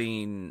not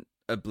seen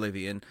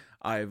Oblivion.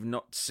 I've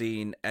not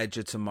seen Edge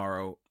of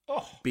Tomorrow.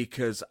 Oh.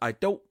 Because I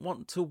don't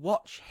want to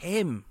watch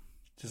him.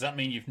 Does that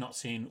mean you've not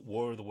seen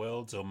War of the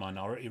Worlds or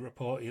Minority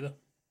Report either?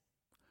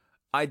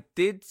 I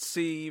did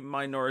see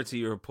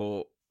Minority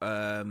Report.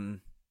 I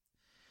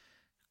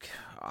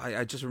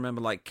just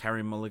remember like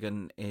Carey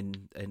Mulligan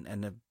in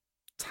a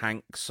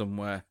tank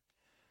somewhere.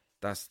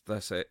 That's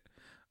it.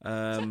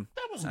 That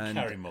wasn't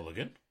Carey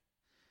Mulligan.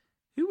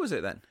 Who was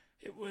it then?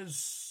 It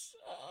was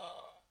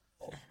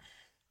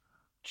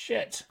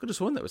shit. Could have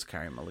sworn that was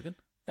Carey Mulligan.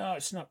 No,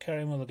 it's not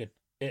Carey Mulligan.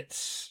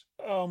 It's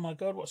oh my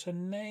god, what's her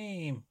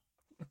name?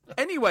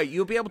 Anyway,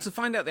 you'll be able to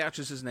find out the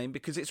actress's name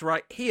because it's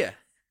right here.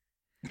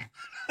 No,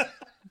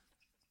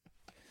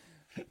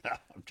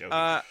 I'm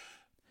joking.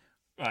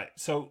 Right,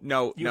 so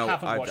you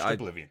haven't watched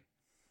Oblivion.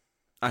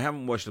 I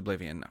haven't watched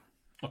Oblivion, no.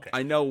 Okay.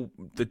 I know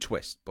the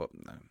twist, but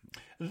no.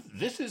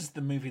 This is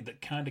the movie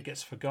that kind of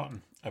gets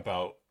forgotten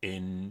about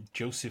in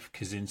Joseph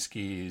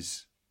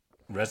Kosinski's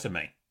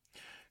resume.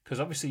 Because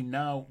obviously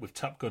now with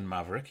Top Gun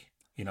Maverick,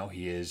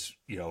 he is,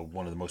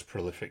 one of the most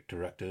prolific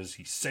directors.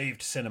 He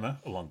saved cinema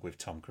along with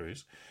Tom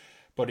Cruise.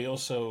 But he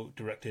also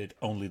directed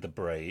Only the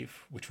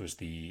Brave, which was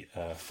the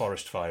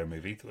forest fire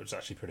movie that was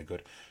actually pretty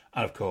good.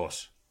 And of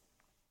course,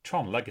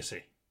 Tron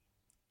Legacy.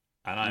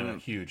 And I'm a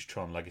huge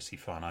Tron Legacy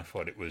fan. I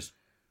thought it was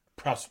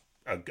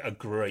a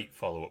great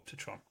follow-up to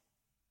Tron.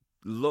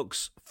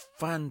 Looks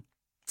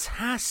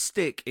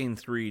fantastic in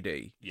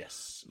 3D.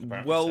 Yes.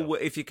 Well, so.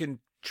 If you can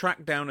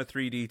track down a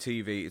 3D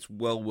TV, it's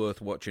well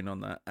worth watching on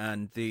that.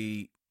 And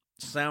the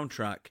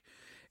soundtrack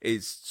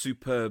is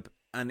superb,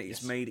 and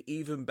it's made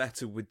even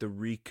better with the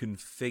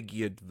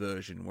reconfigured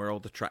version where all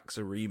the tracks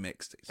are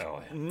remixed. It's,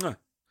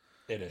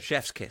 it is.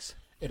 Chef's kiss.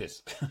 It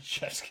is.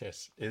 Chef's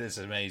kiss. It is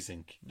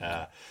amazing.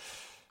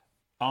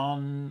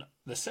 On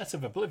the set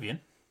of Oblivion,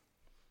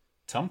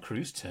 Tom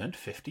Cruise turned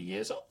 50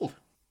 years old.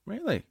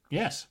 Really?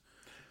 Yes.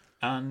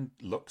 And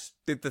looks...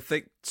 Did the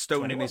thick stone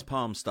 21. in his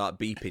palm start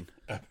beeping?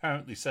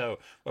 Apparently so.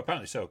 Well,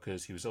 apparently so,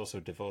 because he was also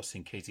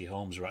divorcing Katie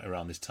Holmes right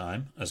around this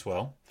time as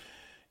well,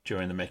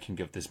 during the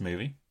making of this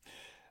movie.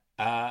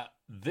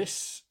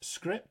 This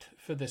script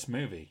for this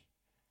movie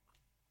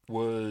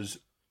was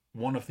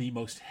one of the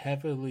most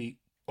heavily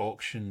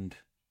auctioned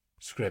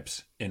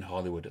scripts in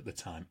Hollywood at the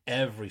time.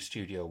 Every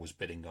studio was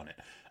bidding on it.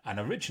 And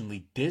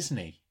originally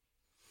Disney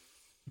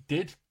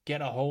did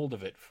get a hold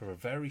of it for a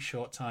very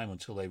short time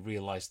until they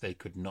realized they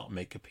could not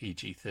make a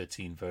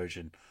PG-13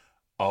 version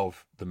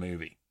of the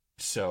movie.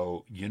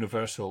 So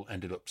Universal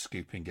ended up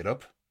scooping it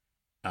up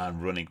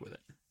and running with it.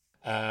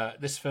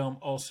 This film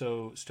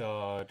also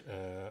starred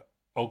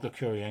Olga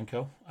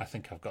Kurylenko. I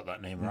think I've got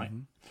that name right.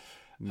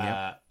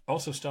 Yep.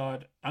 Also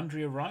starred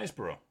Andrea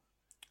Riseborough.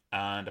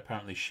 And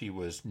apparently she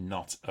was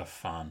not a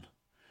fan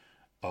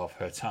of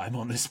her time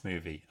on this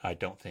movie. I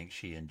don't think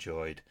she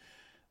enjoyed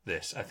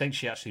this. I think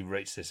she actually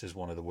rates this as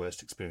one of the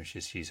worst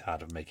experiences she's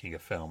had of making a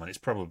film. And it's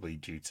probably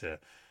due to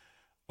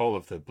all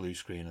of the blue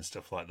screen and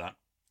stuff like that.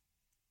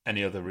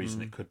 Any other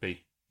reason it could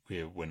be,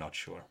 we're not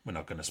sure. We're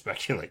not going to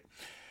speculate.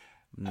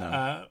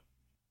 No.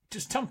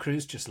 Does Tom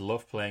Cruise just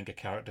love playing a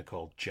character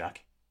called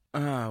Jack?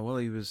 Well,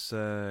 he was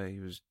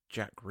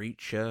Jack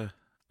Reacher.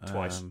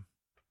 Twice.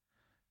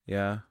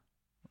 Yeah.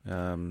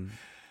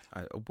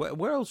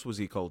 Where else was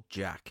he called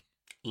Jack?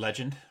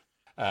 Legend.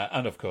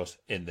 And of course,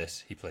 in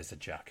this, he plays the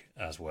Jack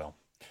as well.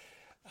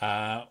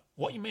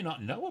 What you may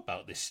not know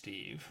about this,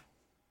 Steve,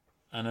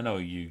 and I know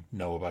you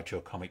know about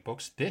your comic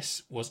books,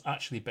 this was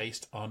actually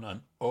based on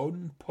an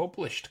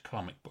unpublished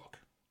comic book.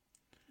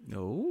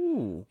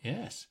 Oh.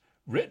 Yes.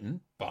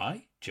 Written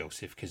by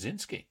Joseph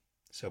Kosinski.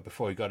 So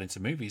before he got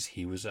into movies,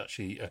 he was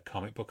actually a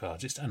comic book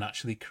artist and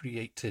actually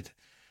created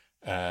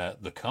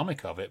the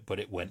comic of it, but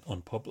it went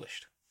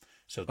unpublished.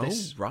 So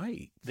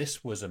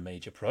this was a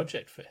major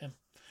project for him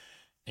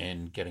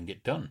in getting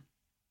it done.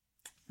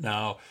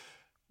 Now,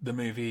 the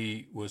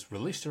movie was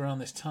released around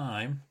this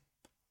time,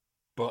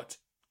 but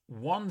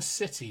one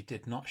city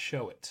did not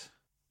show it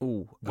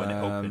when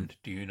it opened.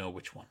 Do you know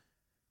which one?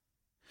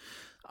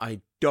 I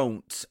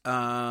don't.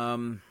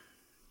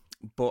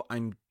 But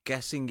I'm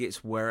guessing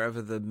it's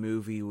wherever the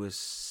movie was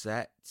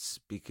set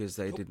because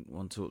they didn't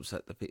want to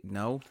upset the people.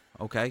 No?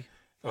 Okay.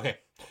 Okay.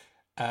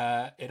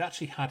 It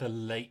actually had a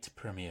late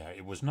premiere.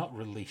 It was not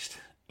released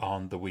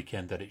on the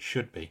weekend that it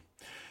should be.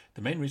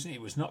 The main reason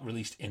it was not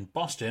released in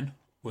Boston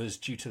was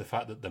due to the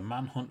fact that the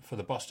manhunt for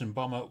the Boston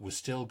bomber was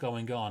still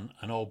going on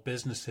and all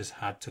businesses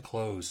had to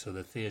close, so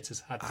the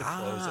theatres had to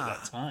close at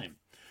that time.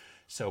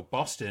 So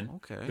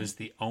Boston was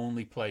the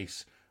only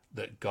place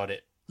that got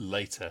it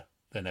later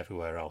than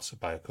everywhere else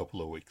by a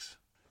couple of weeks.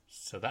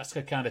 So that's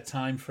the kind of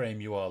time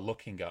frame you are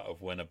looking at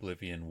of when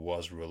Oblivion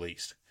was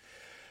released.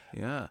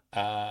 Yeah.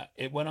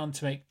 It went on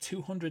to make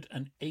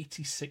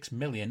 $286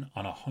 million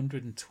on a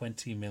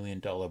 $120 million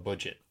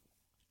budget.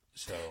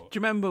 So, do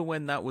you remember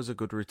when that was a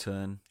good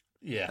return?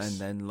 Yes. And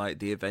then, like,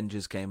 the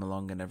Avengers came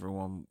along and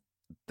everyone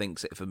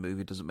thinks if a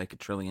movie doesn't make $1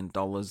 trillion,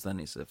 then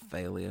it's a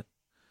failure.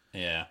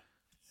 Yeah.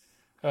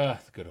 The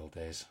good old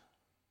days.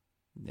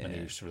 Yeah. When they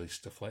used to release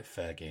stuff like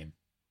Fair Game.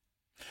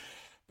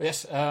 But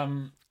yes,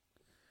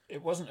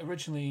 It wasn't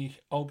originally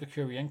Olga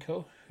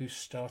Kurylenko who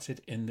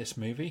started in this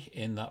movie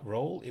in that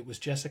role. It was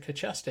Jessica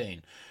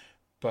Chastain.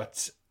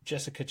 But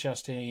Jessica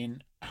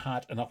Chastain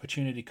had an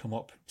opportunity come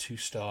up to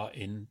star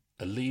in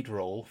a lead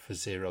role for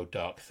Zero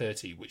Dark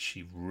 30, which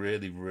she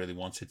really, really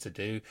wanted to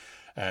do.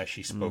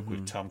 She spoke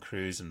with Tom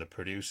Cruise and the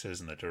producers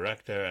and the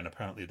director, and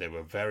apparently they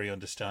were very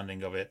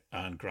understanding of it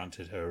and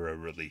granted her a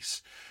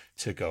release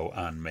to go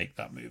and make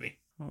that movie.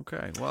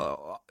 Okay,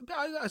 well,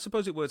 I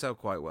suppose it worked out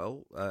quite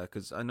well,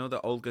 because I know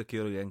that Olga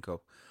Kurylenko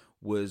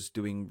was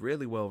doing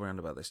really well around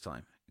about this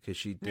time, because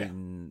she'd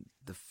been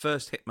the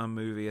first Hitman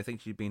movie. I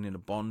think she'd been in a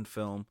Bond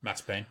film.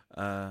 Max Payne.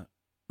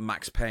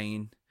 Max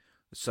Payne.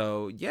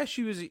 So, yeah,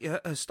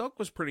 her stock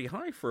was pretty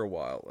high for a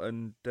while,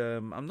 and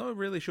I'm not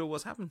really sure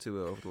what's happened to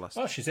her over the last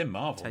she's in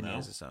Marvel 10 now.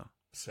 years or so.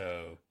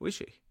 So, is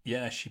she?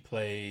 Yeah, she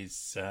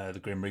plays the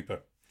Grim Reaper.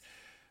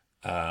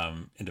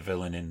 In the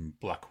villain in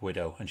Black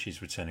Widow, and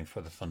she's returning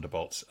for the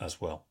Thunderbolts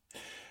as well.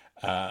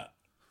 The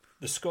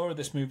score of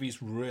this movie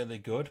is really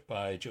good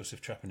by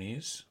Joseph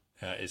Trapanese.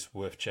 It's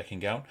worth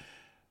checking out.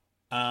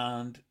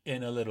 And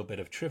in a little bit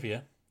of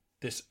trivia,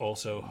 this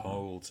also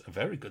holds a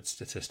very good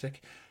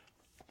statistic.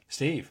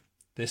 Steve,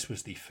 this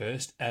was the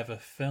first ever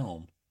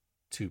film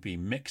to be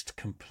mixed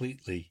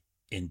completely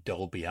in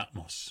Dolby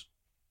Atmos.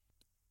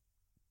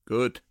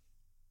 Good.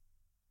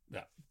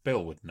 Yeah,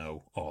 Bill would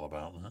know all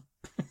about that.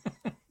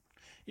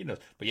 He knows.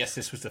 But yes,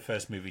 this was the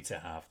first movie to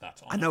have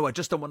that on. I know, I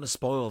just don't want to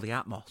spoil the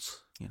Atmos.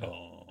 You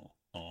know?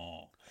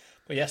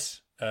 But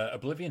yes,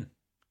 Oblivion,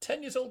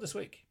 10 years old this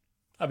week.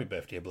 Happy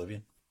birthday,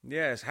 Oblivion.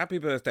 Yes, happy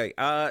birthday.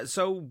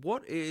 So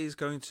what is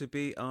going to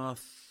be our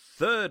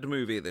third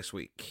movie this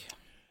week?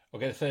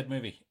 Okay, the third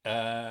movie.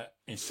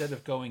 Instead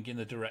of going in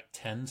the direct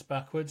 10s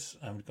backwards,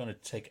 I'm going to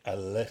take a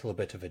little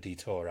bit of a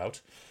detour out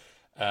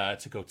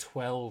to go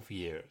 12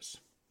 years.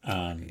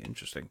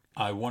 Interesting.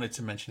 I wanted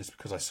to mention this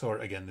because I saw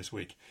it again this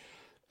week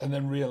and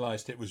then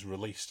realised it was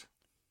released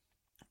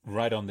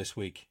right on this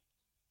week,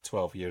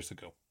 12 years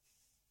ago.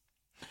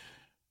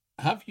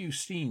 Have you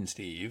seen,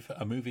 Steve,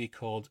 a movie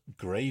called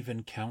Grave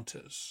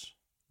Encounters?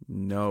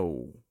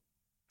 No.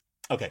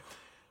 Okay.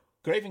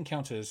 Grave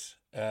Encounters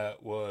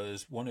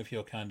was one of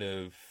your kind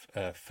of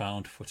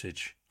found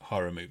footage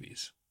horror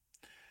movies.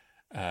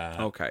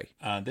 Okay.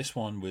 And this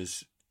one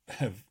was...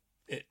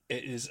 It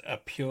is a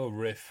pure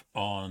riff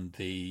on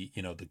the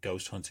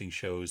ghost hunting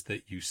shows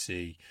that you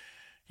see,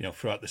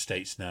 throughout the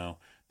States now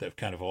that have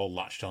kind of all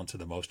latched onto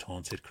the Most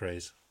Haunted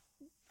craze.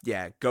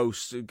 Yeah,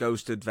 ghost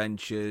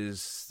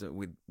adventures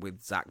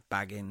with Zach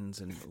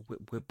Baggins, and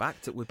we're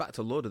back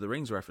to Lord of the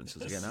Rings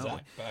references again, aren't we?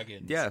 Zach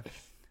Baggins. Yeah.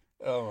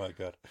 Oh my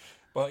god.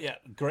 Well, yeah,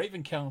 Grave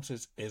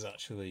Encounters is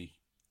actually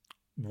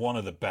one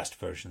of the best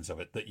versions of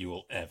it that you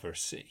will ever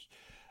see.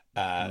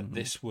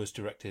 This was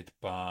directed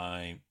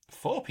by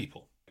 4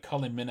 people.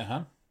 Colin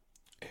Minahan,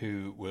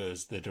 who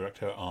was the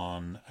director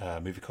on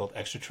a movie called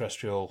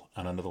Extraterrestrial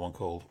and another one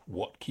called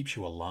What Keeps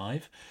You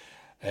Alive.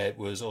 It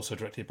was also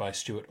directed by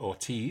Stuart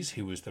Ortiz,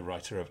 who was the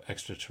writer of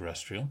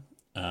Extraterrestrial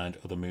and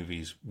other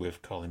movies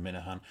with Colin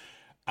Minahan.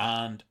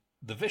 And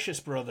the Vicious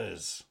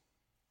Brothers.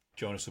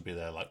 Jonas will be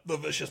there like, the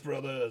Vicious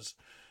Brothers.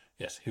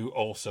 Yes, who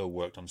also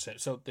worked on set.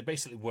 So they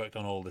basically worked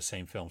on all the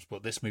same films,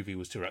 but this movie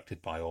was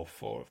directed by all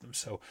 4 of them.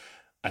 So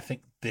I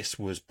think this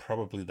was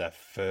probably their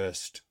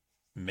first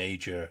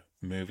major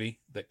movie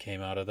that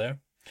came out of there.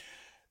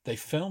 They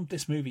filmed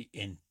this movie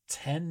in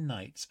 10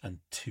 nights and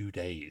 2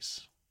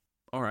 days.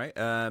 All right.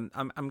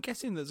 I'm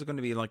guessing there's going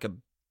to be like a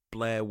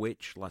Blair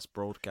Witch Last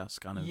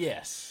Broadcast kind of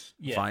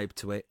vibe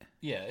to it.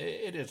 Yeah,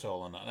 it is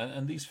all on that.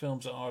 And these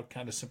films are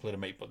kind of simpler to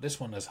make, but this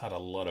one has had a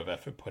lot of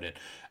effort put in.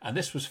 And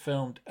this was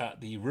filmed at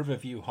the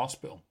Riverview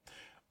Hospital,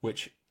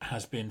 which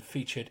has been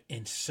featured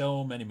in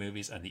so many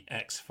movies, and the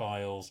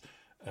X-Files,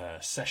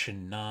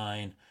 Session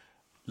 9,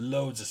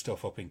 loads of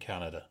stuff up in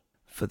Canada.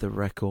 For the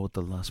record,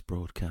 The Last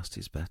Broadcast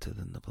is better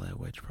than the Blair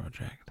Witch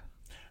Project.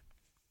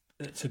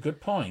 It's a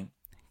good point.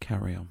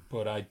 Carry on.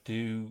 But I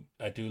do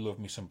love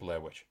me some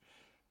Blair Witch.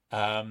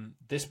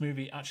 This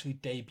movie actually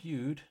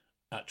debuted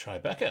at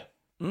Tribeca,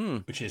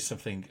 which is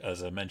something,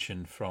 as I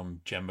mentioned,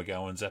 from Jen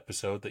McGowan's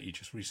episode that you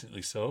just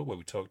recently saw, where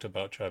we talked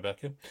about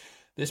Tribeca.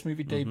 This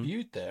movie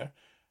debuted there,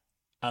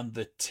 and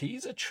the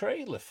teaser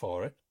trailer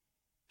for it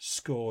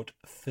scored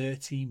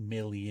 30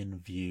 million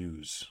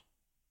views.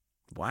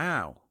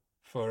 Wow.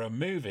 For a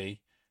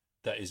movie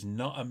that is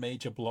not a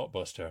major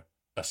blockbuster,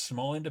 a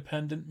small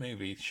independent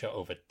movie shot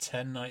over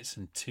 10 nights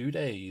and 2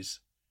 days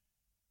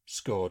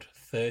scored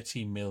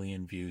 30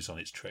 million views on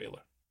its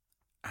trailer.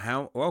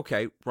 How?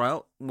 Okay,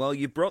 well,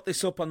 you brought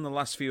this up on the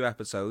last few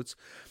episodes.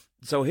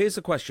 So here's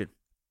the question.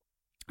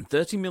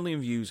 30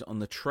 million views on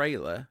the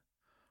trailer.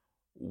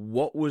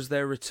 What was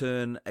their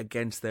return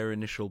against their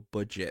initial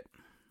budget?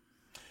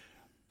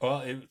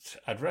 Well,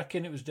 I'd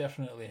reckon it was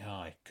definitely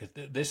high,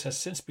 because this has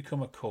since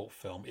become a cult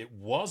film. It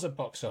was a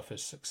box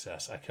office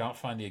success. I can't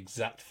find the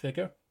exact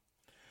figure.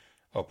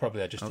 Or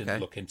probably I just didn't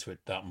look into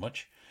it that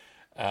much.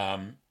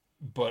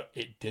 But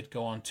it did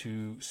go on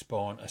to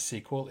spawn a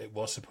sequel. It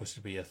was supposed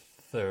to be a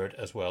third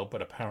as well,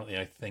 but apparently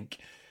I think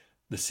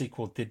the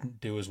sequel didn't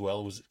do as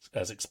well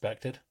as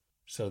expected,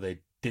 so they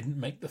didn't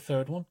make the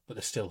third one, but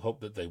they still hope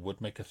that they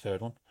would make a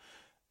third one.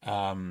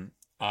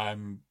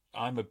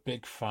 I'm a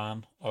big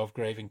fan of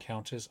Grave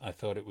Encounters. I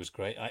thought it was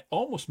great. I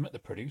almost met the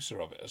producer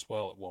of it as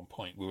well at one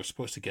point. We were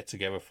supposed to get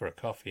together for a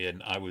coffee,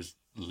 and I was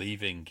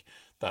leaving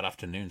that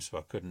afternoon, so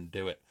I couldn't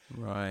do it.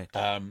 Right.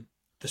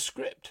 The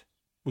script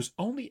was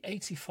only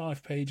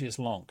 85 pages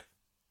long,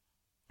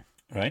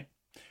 right?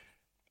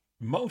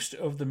 Most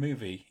of the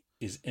movie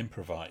is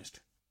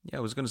improvised. Yeah,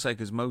 I was going to say,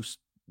 because most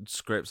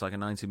scripts, like a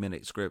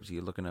 90-minute script,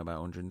 you're looking at about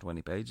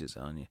 120 pages,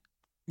 aren't you?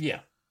 Yeah.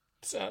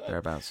 So,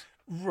 thereabouts.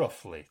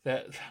 Roughly.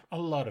 A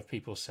lot of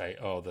people say,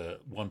 oh,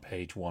 the 1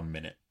 page, 1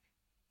 minute.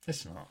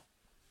 It's not.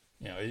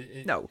 You know,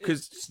 no,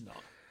 because it's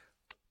not.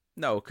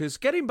 No, because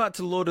getting back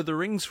to Lord of the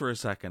Rings for a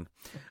second,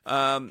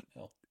 the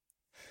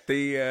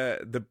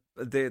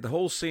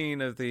whole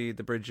scene of the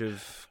bridge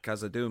of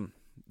Khazad-dûm,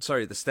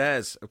 sorry, the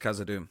stairs of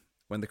Khazad-dûm,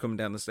 when they're coming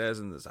down the stairs,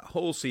 and there's that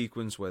whole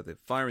sequence where they're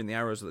firing the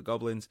arrows at the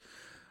goblins,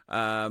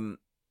 and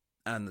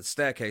the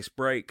staircase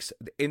breaks.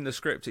 In the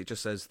script, it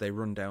just says they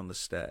run down the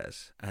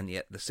stairs, and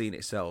yet the scene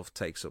itself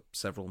takes up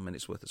several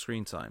minutes worth of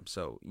screen time.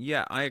 So,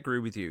 yeah, I agree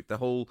with you. The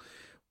whole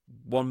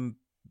 1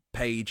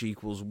 page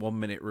equals 1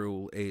 minute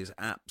rule is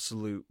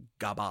absolute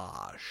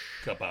garbage.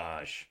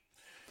 Garbage.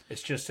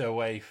 It's just a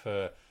way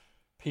for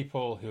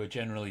people who are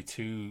generally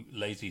too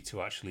lazy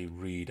to actually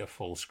read a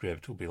full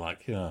script will be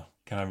like, yeah,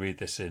 can I read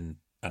this in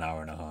an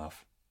hour and a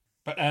half?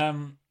 But,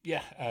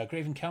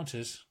 Grave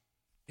Encounters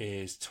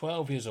is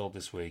 12 years old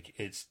this week.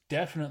 It's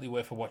definitely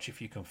worth a watch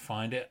if you can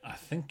find it. I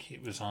think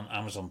it was on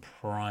Amazon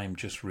Prime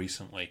just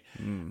recently.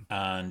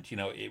 And, you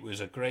know, it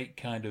was a great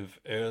kind of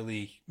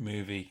early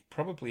movie,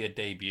 probably a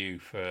debut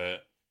for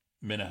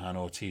Minahan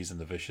Ortiz and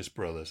the Vicious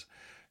Brothers,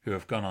 who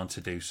have gone on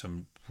to do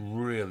some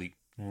really,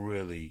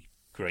 really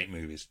great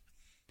movies.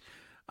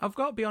 I've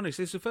got to be honest,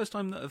 it's the first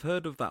time that I've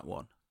heard of that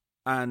one.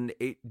 And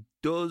it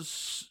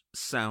does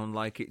sound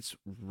like it's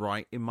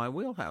right in my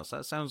wheelhouse.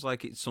 That sounds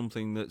like it's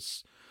something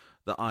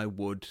that I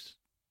would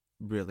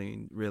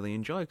really, really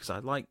enjoy, because I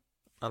like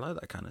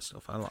that kind of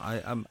stuff.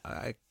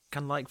 I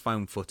can like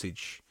found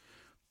footage.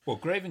 Well,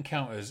 Grave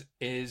Encounters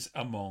is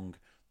among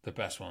the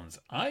best ones.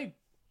 I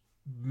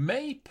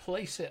may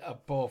place it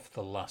above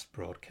The Last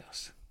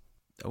Broadcast.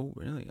 Oh,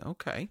 really?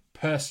 Okay.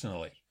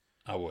 Personally,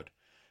 I would,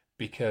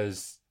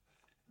 because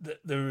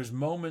there is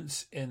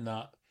moments in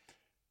that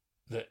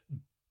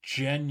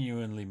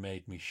genuinely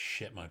made me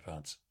shit my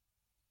pants.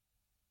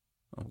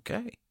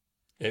 Okay.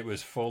 It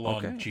was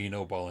full-on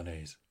Gino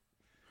Bolognese.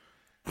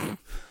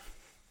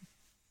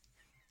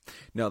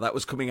 No, that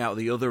was coming out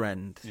the other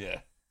end. Yeah.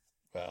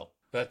 Well,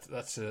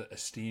 that's an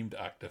esteemed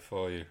actor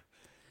for you.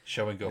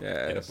 Showing up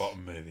in a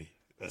bottom movie.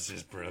 That's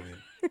just brilliant.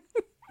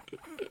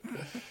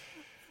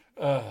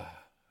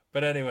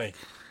 But anyway.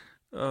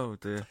 Oh,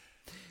 dear.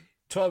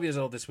 12 years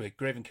old this week.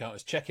 Grave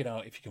Encounters. Check it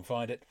out if you can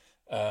find it.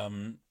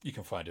 You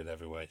can find it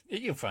everywhere. You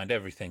can find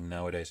everything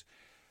nowadays.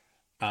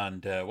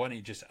 And why don't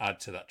you just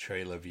add to that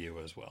trailer view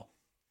as well?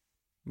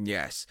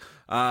 Yes.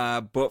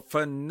 But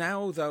for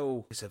now,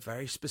 though, it's a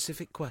very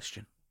specific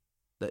question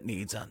that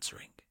needs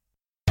answering.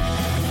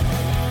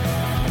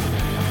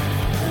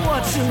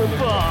 What's in the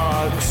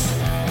box?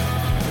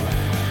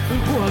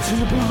 What's in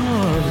the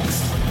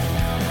box?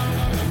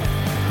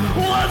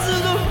 What's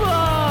in the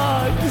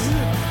box?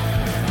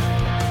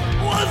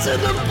 What's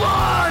in the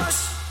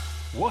box?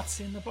 What's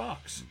in the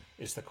box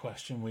is the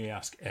question we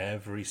ask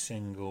every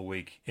single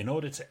week in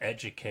order to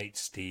educate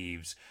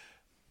Steve's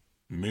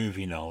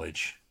movie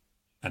knowledge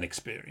and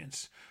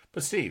experience.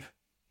 But Steve,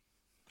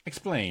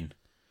 explain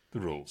the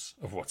rules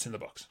of what's in the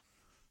box.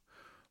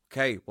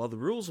 Okay, well, the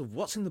rules of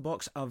what's in the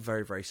box are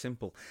very, very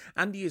simple.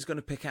 Andy is going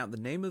to pick out the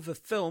name of a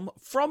film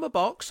from a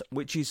box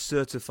which is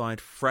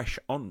certified fresh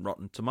on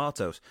Rotten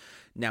Tomatoes.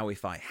 Now,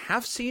 if I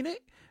have seen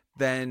it,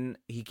 then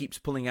he keeps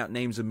pulling out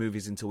names of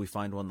movies until we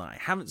find one that I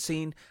haven't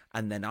seen,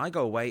 and then I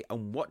go away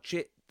and watch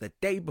it the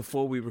day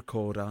before we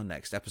record our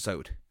next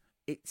episode.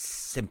 It's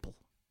simple.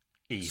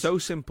 Easy. So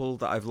simple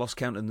that I've lost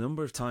count of the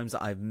number of times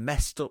that I've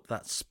messed up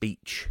that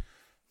speech.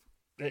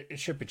 It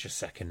should be just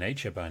second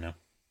nature by now.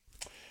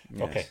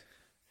 Yes. Okay.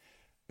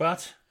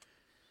 But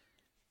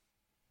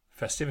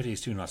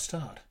festivities do not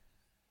start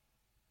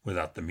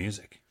without the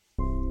music.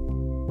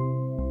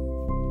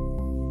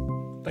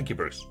 Thank you,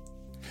 Bruce.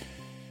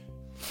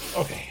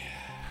 Okay.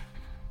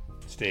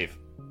 Steve.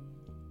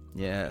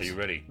 Yes. Are you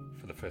ready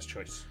for the first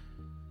choice?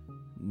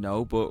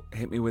 No, but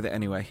hit me with it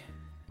anyway.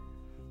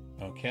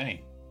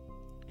 Okay.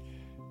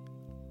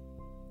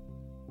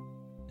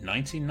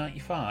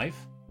 1995.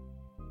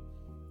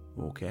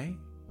 Okay.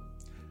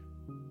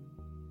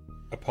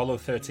 Apollo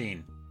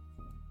 13.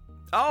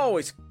 Oh,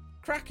 it's a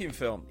cracking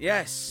film.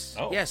 Yes.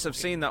 Oh, yes, I've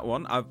seen that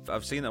one.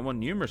 I've seen that one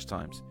numerous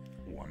times.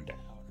 One down.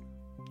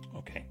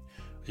 Okay.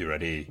 Are you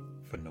ready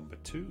for number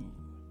 2?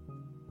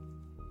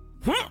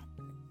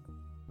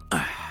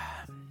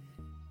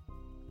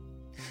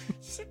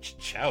 Such a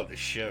childish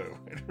show.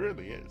 It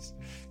really is.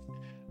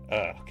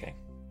 Okay.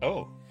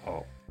 Oh.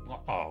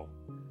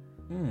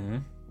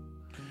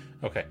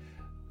 Okay.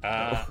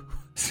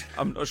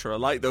 I'm not sure I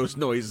like those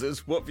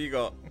noises. What have you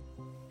got?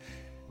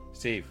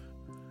 Steve,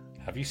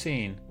 have you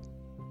seen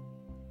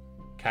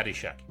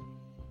Caddyshack?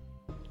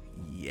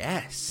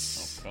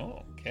 Yes.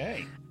 Oh,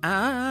 okay.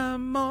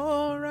 I'm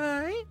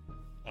alright.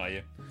 Are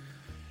you?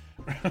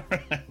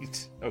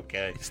 Right.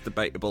 Okay. It's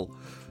debatable.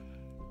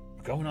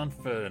 We're going on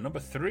for number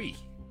 3.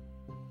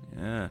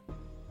 Yeah.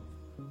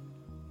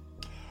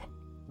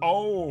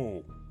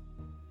 Oh,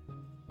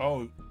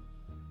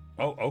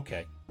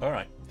 okay. All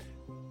right.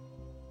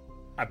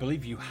 I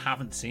believe you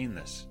haven't seen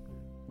this,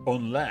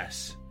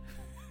 unless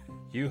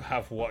you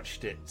have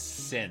watched it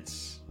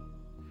since.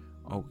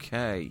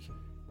 Okay.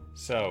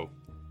 So,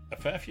 a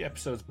fair few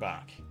episodes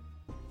back,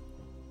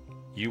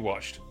 you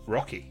watched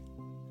Rocky,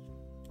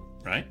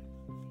 right?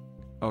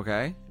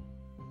 Okay.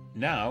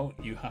 Now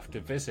you have to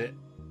visit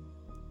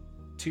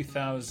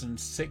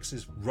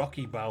 2006's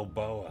Rocky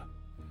Balboa.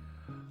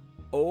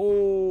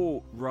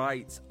 Oh,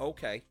 right.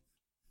 Okay.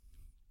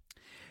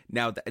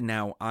 Now,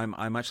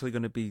 I'm actually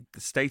going to be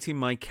stating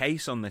my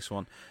case on this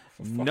one.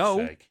 For fuck's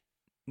sake.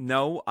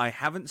 No, I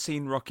haven't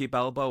seen Rocky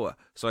Balboa.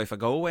 So if I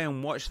go away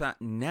and watch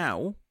that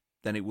now,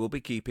 then it will be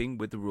keeping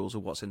with the rules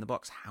of what's in the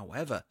box.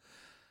 However,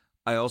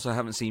 I also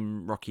haven't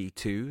seen Rocky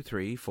 2,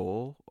 3,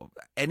 4, or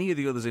any of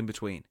the others in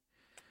between.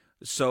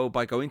 So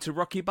by going to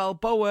Rocky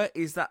Balboa,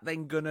 is that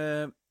then going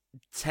to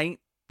taint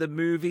the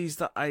movies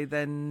that I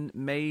then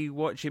may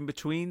watch in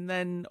between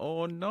then,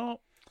 or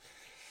not?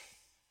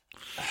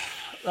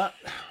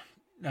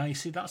 Now, you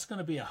see, that's going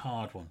to be a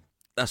hard one.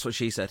 That's what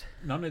she said.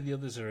 None of the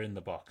others are in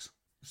the box.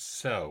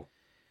 So,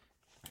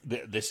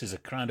 this is a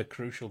kind of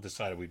crucial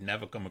decider. We've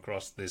never come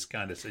across this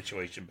kind of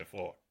situation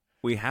before.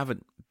 We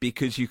haven't,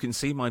 because you can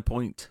see my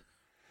point,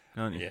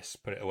 can't you? Yes,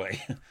 put it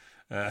away.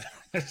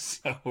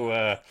 That's a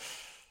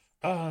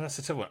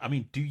tough one. I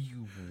mean, do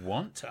you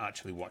want to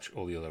actually watch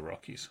all the other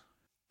Rockies?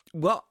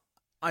 Well,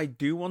 I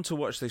do want to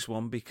watch this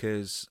one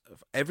because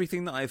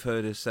everything that I've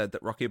heard has said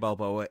that Rocky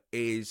Balboa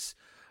is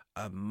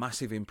a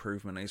massive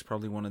improvement. It's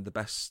probably one of the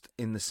best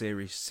in the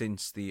series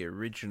since the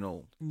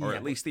original, or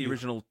at least the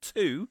original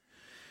 2.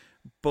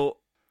 But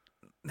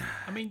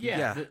I mean,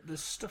 the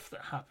stuff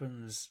that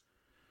happens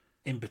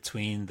in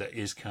between that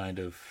is kind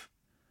of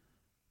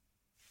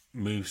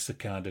moves the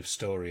kind of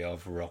story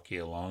of Rocky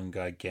along,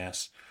 I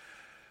guess.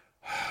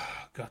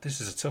 God, this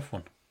is a tough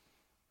one.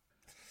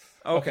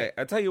 Okay,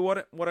 I'll tell you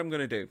what I'm going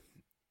to do,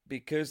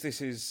 because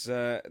this is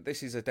a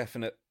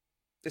definite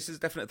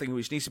thing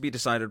which needs to be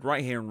decided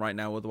right here and right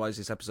now. Otherwise,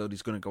 this episode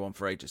is going to go on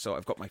for ages. So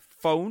I've got my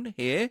phone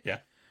here. Yeah.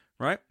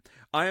 Right.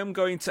 I am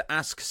going to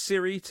ask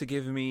Siri to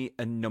give me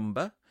a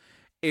number.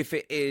 If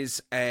it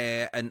is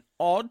an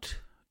odd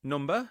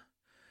number,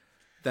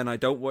 then I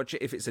don't watch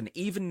it. If it's an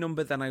even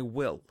number, then I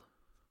will.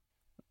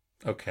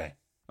 Okay.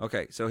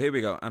 Okay, so here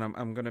we go. And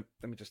I'm going to...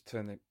 Let me just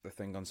turn the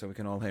thing on so we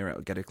can all hear it.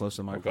 I'll get it close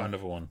to my I've got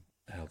another one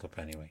held up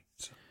anyway.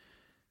 So.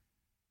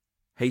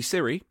 Hey,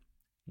 Siri,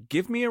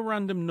 give me a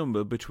random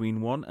number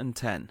between 1 and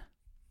 10.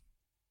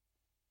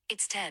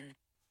 It's 10.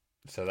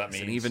 So that means...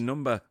 It's an even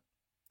number.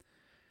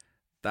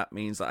 That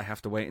means that I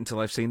have to wait until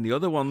I've seen the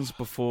other ones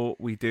before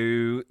we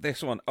do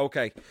this one.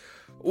 Okay.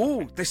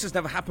 Ooh, this has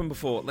never happened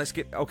before. Let's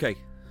get... Okay.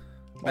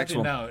 Next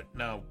one.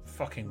 Now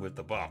fucking with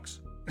the box.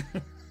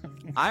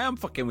 I am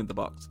fucking with the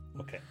box.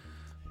 Okay.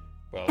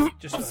 Well,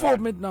 just before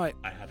midnight.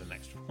 I had an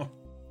extra one.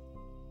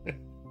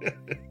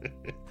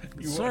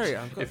 Sorry,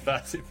 if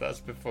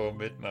that's before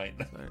midnight,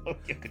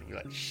 you're gonna be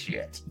like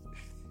shit.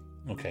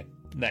 Okay,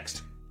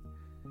 next.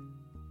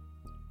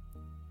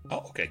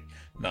 Oh, okay.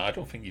 No, I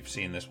don't think you've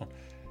seen this one.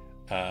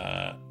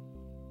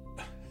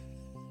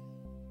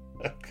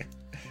 Okay.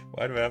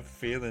 Why do I have a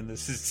feeling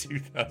this is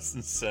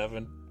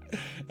 2007?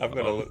 I've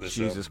got to look this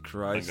up. Jesus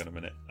Christ. Hang on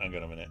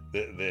a minute.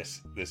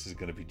 This is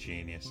going to be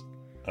genius.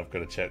 I've got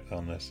to check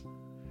on this.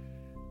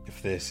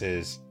 If this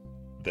is,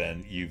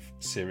 then you've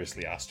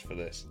seriously asked for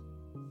this.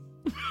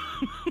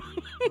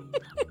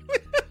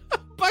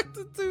 Back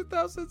to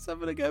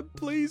 2007 again,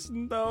 please.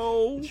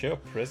 No. It's your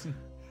prison.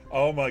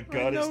 Oh my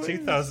god, it's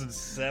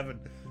 2007.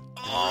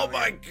 Oh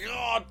my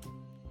god.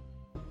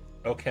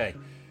 Okay,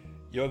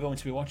 you're going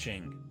to be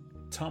watching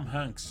Tom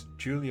Hanks,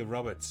 Julia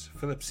Roberts,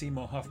 Philip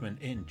Seymour Hoffman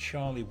in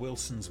Charlie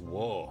Wilson's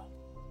War.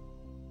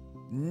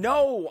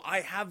 No, I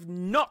have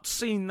not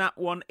seen that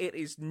one. It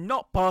is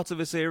not part of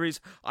a series.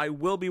 I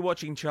will be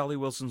watching Charlie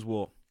Wilson's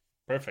War.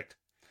 Perfect.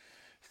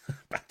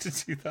 Back to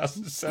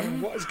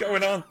 2007. What is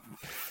going on?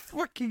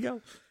 Fucking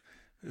hell.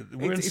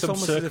 We're in some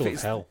circle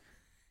of hell.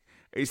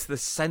 It's the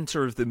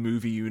center of the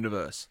movie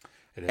universe.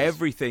 It is.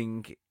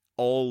 Everything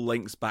all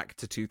links back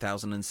to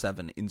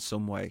 2007 in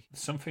some way.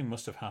 Something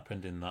must have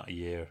happened in that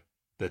year.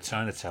 They're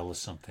trying to tell us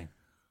something.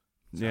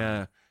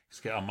 Yeah. Let's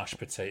get our mashed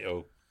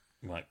potato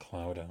like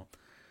cloud out.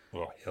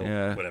 Or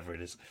hill, whatever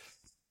it is.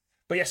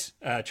 But yes,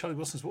 Charlie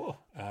Wilson's War.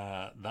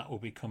 That will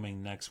be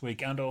coming next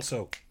week. And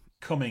also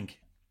coming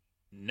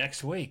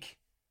next week,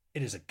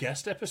 it is a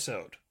guest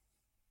episode.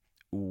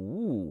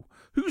 Ooh.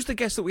 Who's the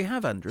guest that we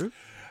have, Andrew?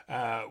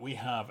 We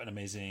have an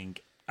amazing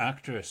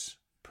actress,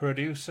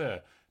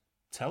 producer,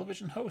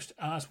 television host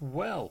as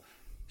well.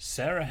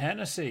 Sarah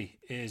Hennessy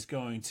is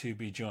going to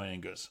be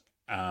joining us,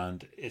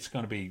 and it's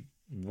going to be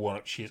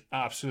she's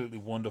absolutely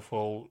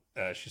wonderful.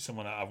 She's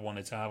someone that I've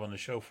wanted to have on the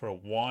show for a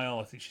while.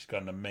 I think she's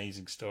got an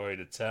amazing story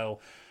to tell,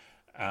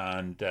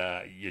 and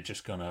you're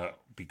just going to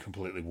be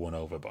completely won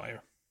over by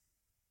her.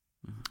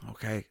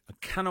 Okay, I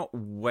cannot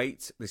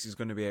wait. This is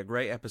going to be a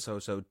great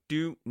episode, so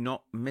do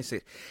not miss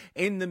it.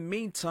 In the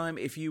meantime,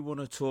 if you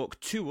want to talk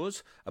to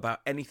us about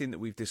anything that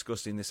we've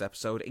discussed in this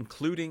episode,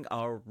 including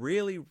our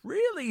really,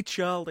 really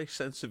childish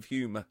sense of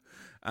humour,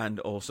 and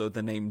also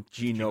the name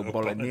Gino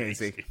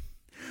Bolognese,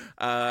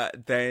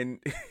 then...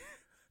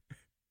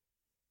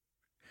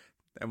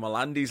 And while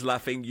Andy's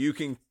laughing, you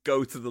can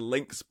go to the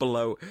links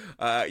below.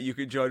 You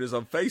can join us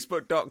on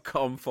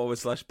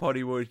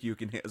facebook.com/Poddywood. You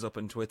can hit us up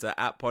on Twitter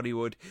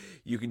 @Poddywood.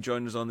 You can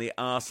join us on the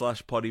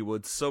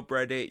r/Poddywood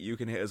subreddit. You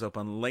can hit us up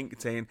on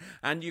LinkedIn.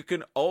 And you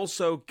can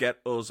also get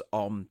us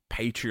on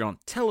Patreon.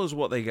 Tell us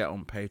what they get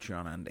on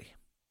Patreon, Andy.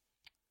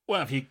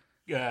 Well, if you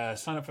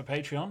sign up for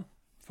Patreon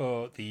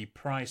for the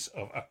price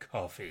of a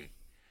coffee,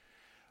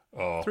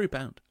 or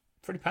 £3.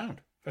 £3.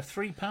 For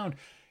 £3.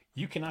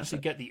 You can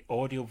actually get the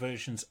audio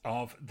versions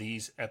of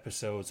these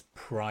episodes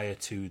prior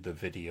to the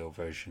video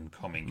version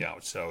coming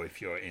out. So if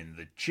you're in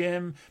the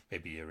gym,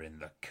 maybe you're in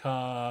the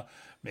car,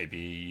 maybe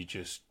you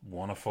just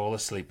want to fall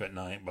asleep at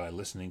night by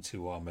listening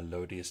to our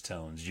melodious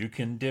tones, you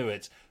can do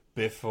it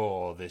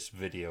before this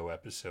video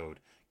episode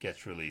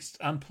gets released.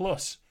 And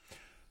plus,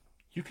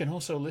 you can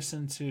also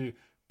listen to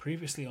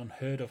previously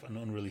unheard of and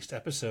unreleased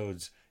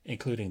episodes,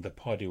 including the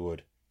Poddywood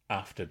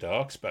After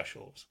Dark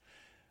specials.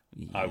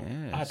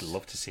 Yes. I'd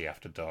love to see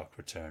After Dark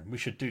return. We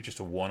should do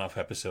just a one-off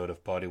episode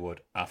of Poddywood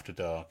After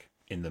Dark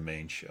in the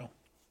main show.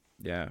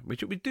 Yeah, we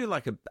do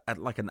like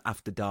an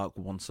After Dark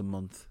once a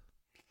month.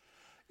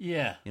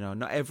 Yeah,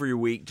 Not every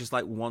week, just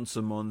like once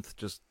a month.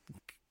 Just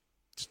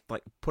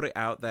like put it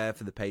out there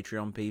for the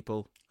Patreon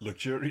people.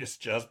 luxurious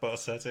jazz bar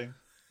setting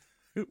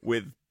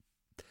With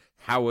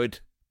Howard,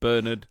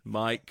 Bernard,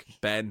 Mike,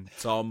 Ben,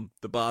 Tom,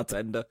 the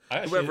bartender,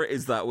 whoever it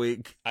is that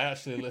week. I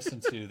actually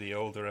listened to the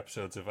older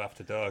episodes of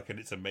After Dark, and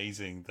it's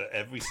amazing that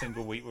every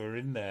single week we were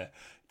in there,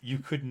 you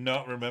could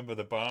not remember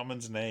the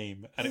barman's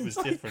name, and it was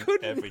different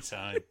every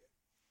time.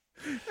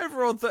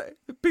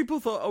 People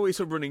thought, oh,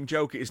 it's a running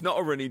joke. It's not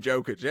a running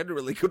joke. I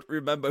generally couldn't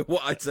remember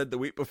what I'd said the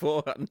week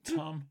beforehand.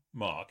 Tom,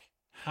 Mark,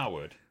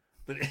 Howard,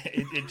 but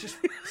it just,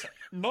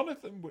 none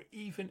of them were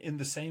even in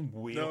the same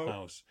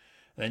wheelhouse.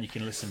 No. Then you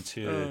can listen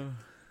to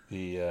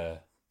the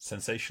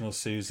sensational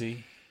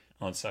Susie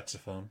on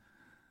saxophone.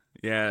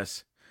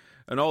 Yes.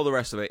 And all the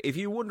rest of it. If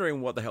you're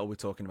wondering what the hell we're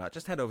talking about,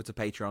 just head over to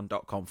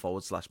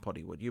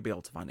patreon.com/Poddywood. You'll be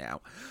able to find it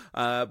out.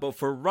 But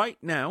for right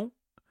now,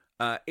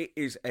 it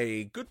is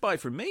a goodbye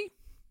from me.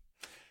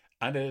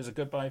 And it is a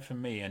goodbye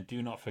from me. And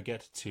do not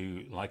forget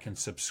to like and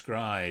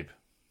subscribe.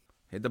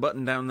 Hit the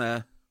button down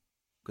there.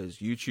 Because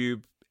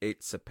YouTube,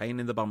 it's a pain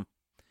in the bum.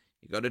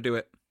 You got to do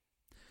it.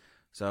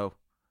 So,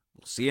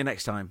 we'll see you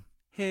next time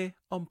here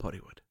on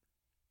Poddywood.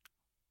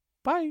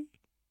 Bye.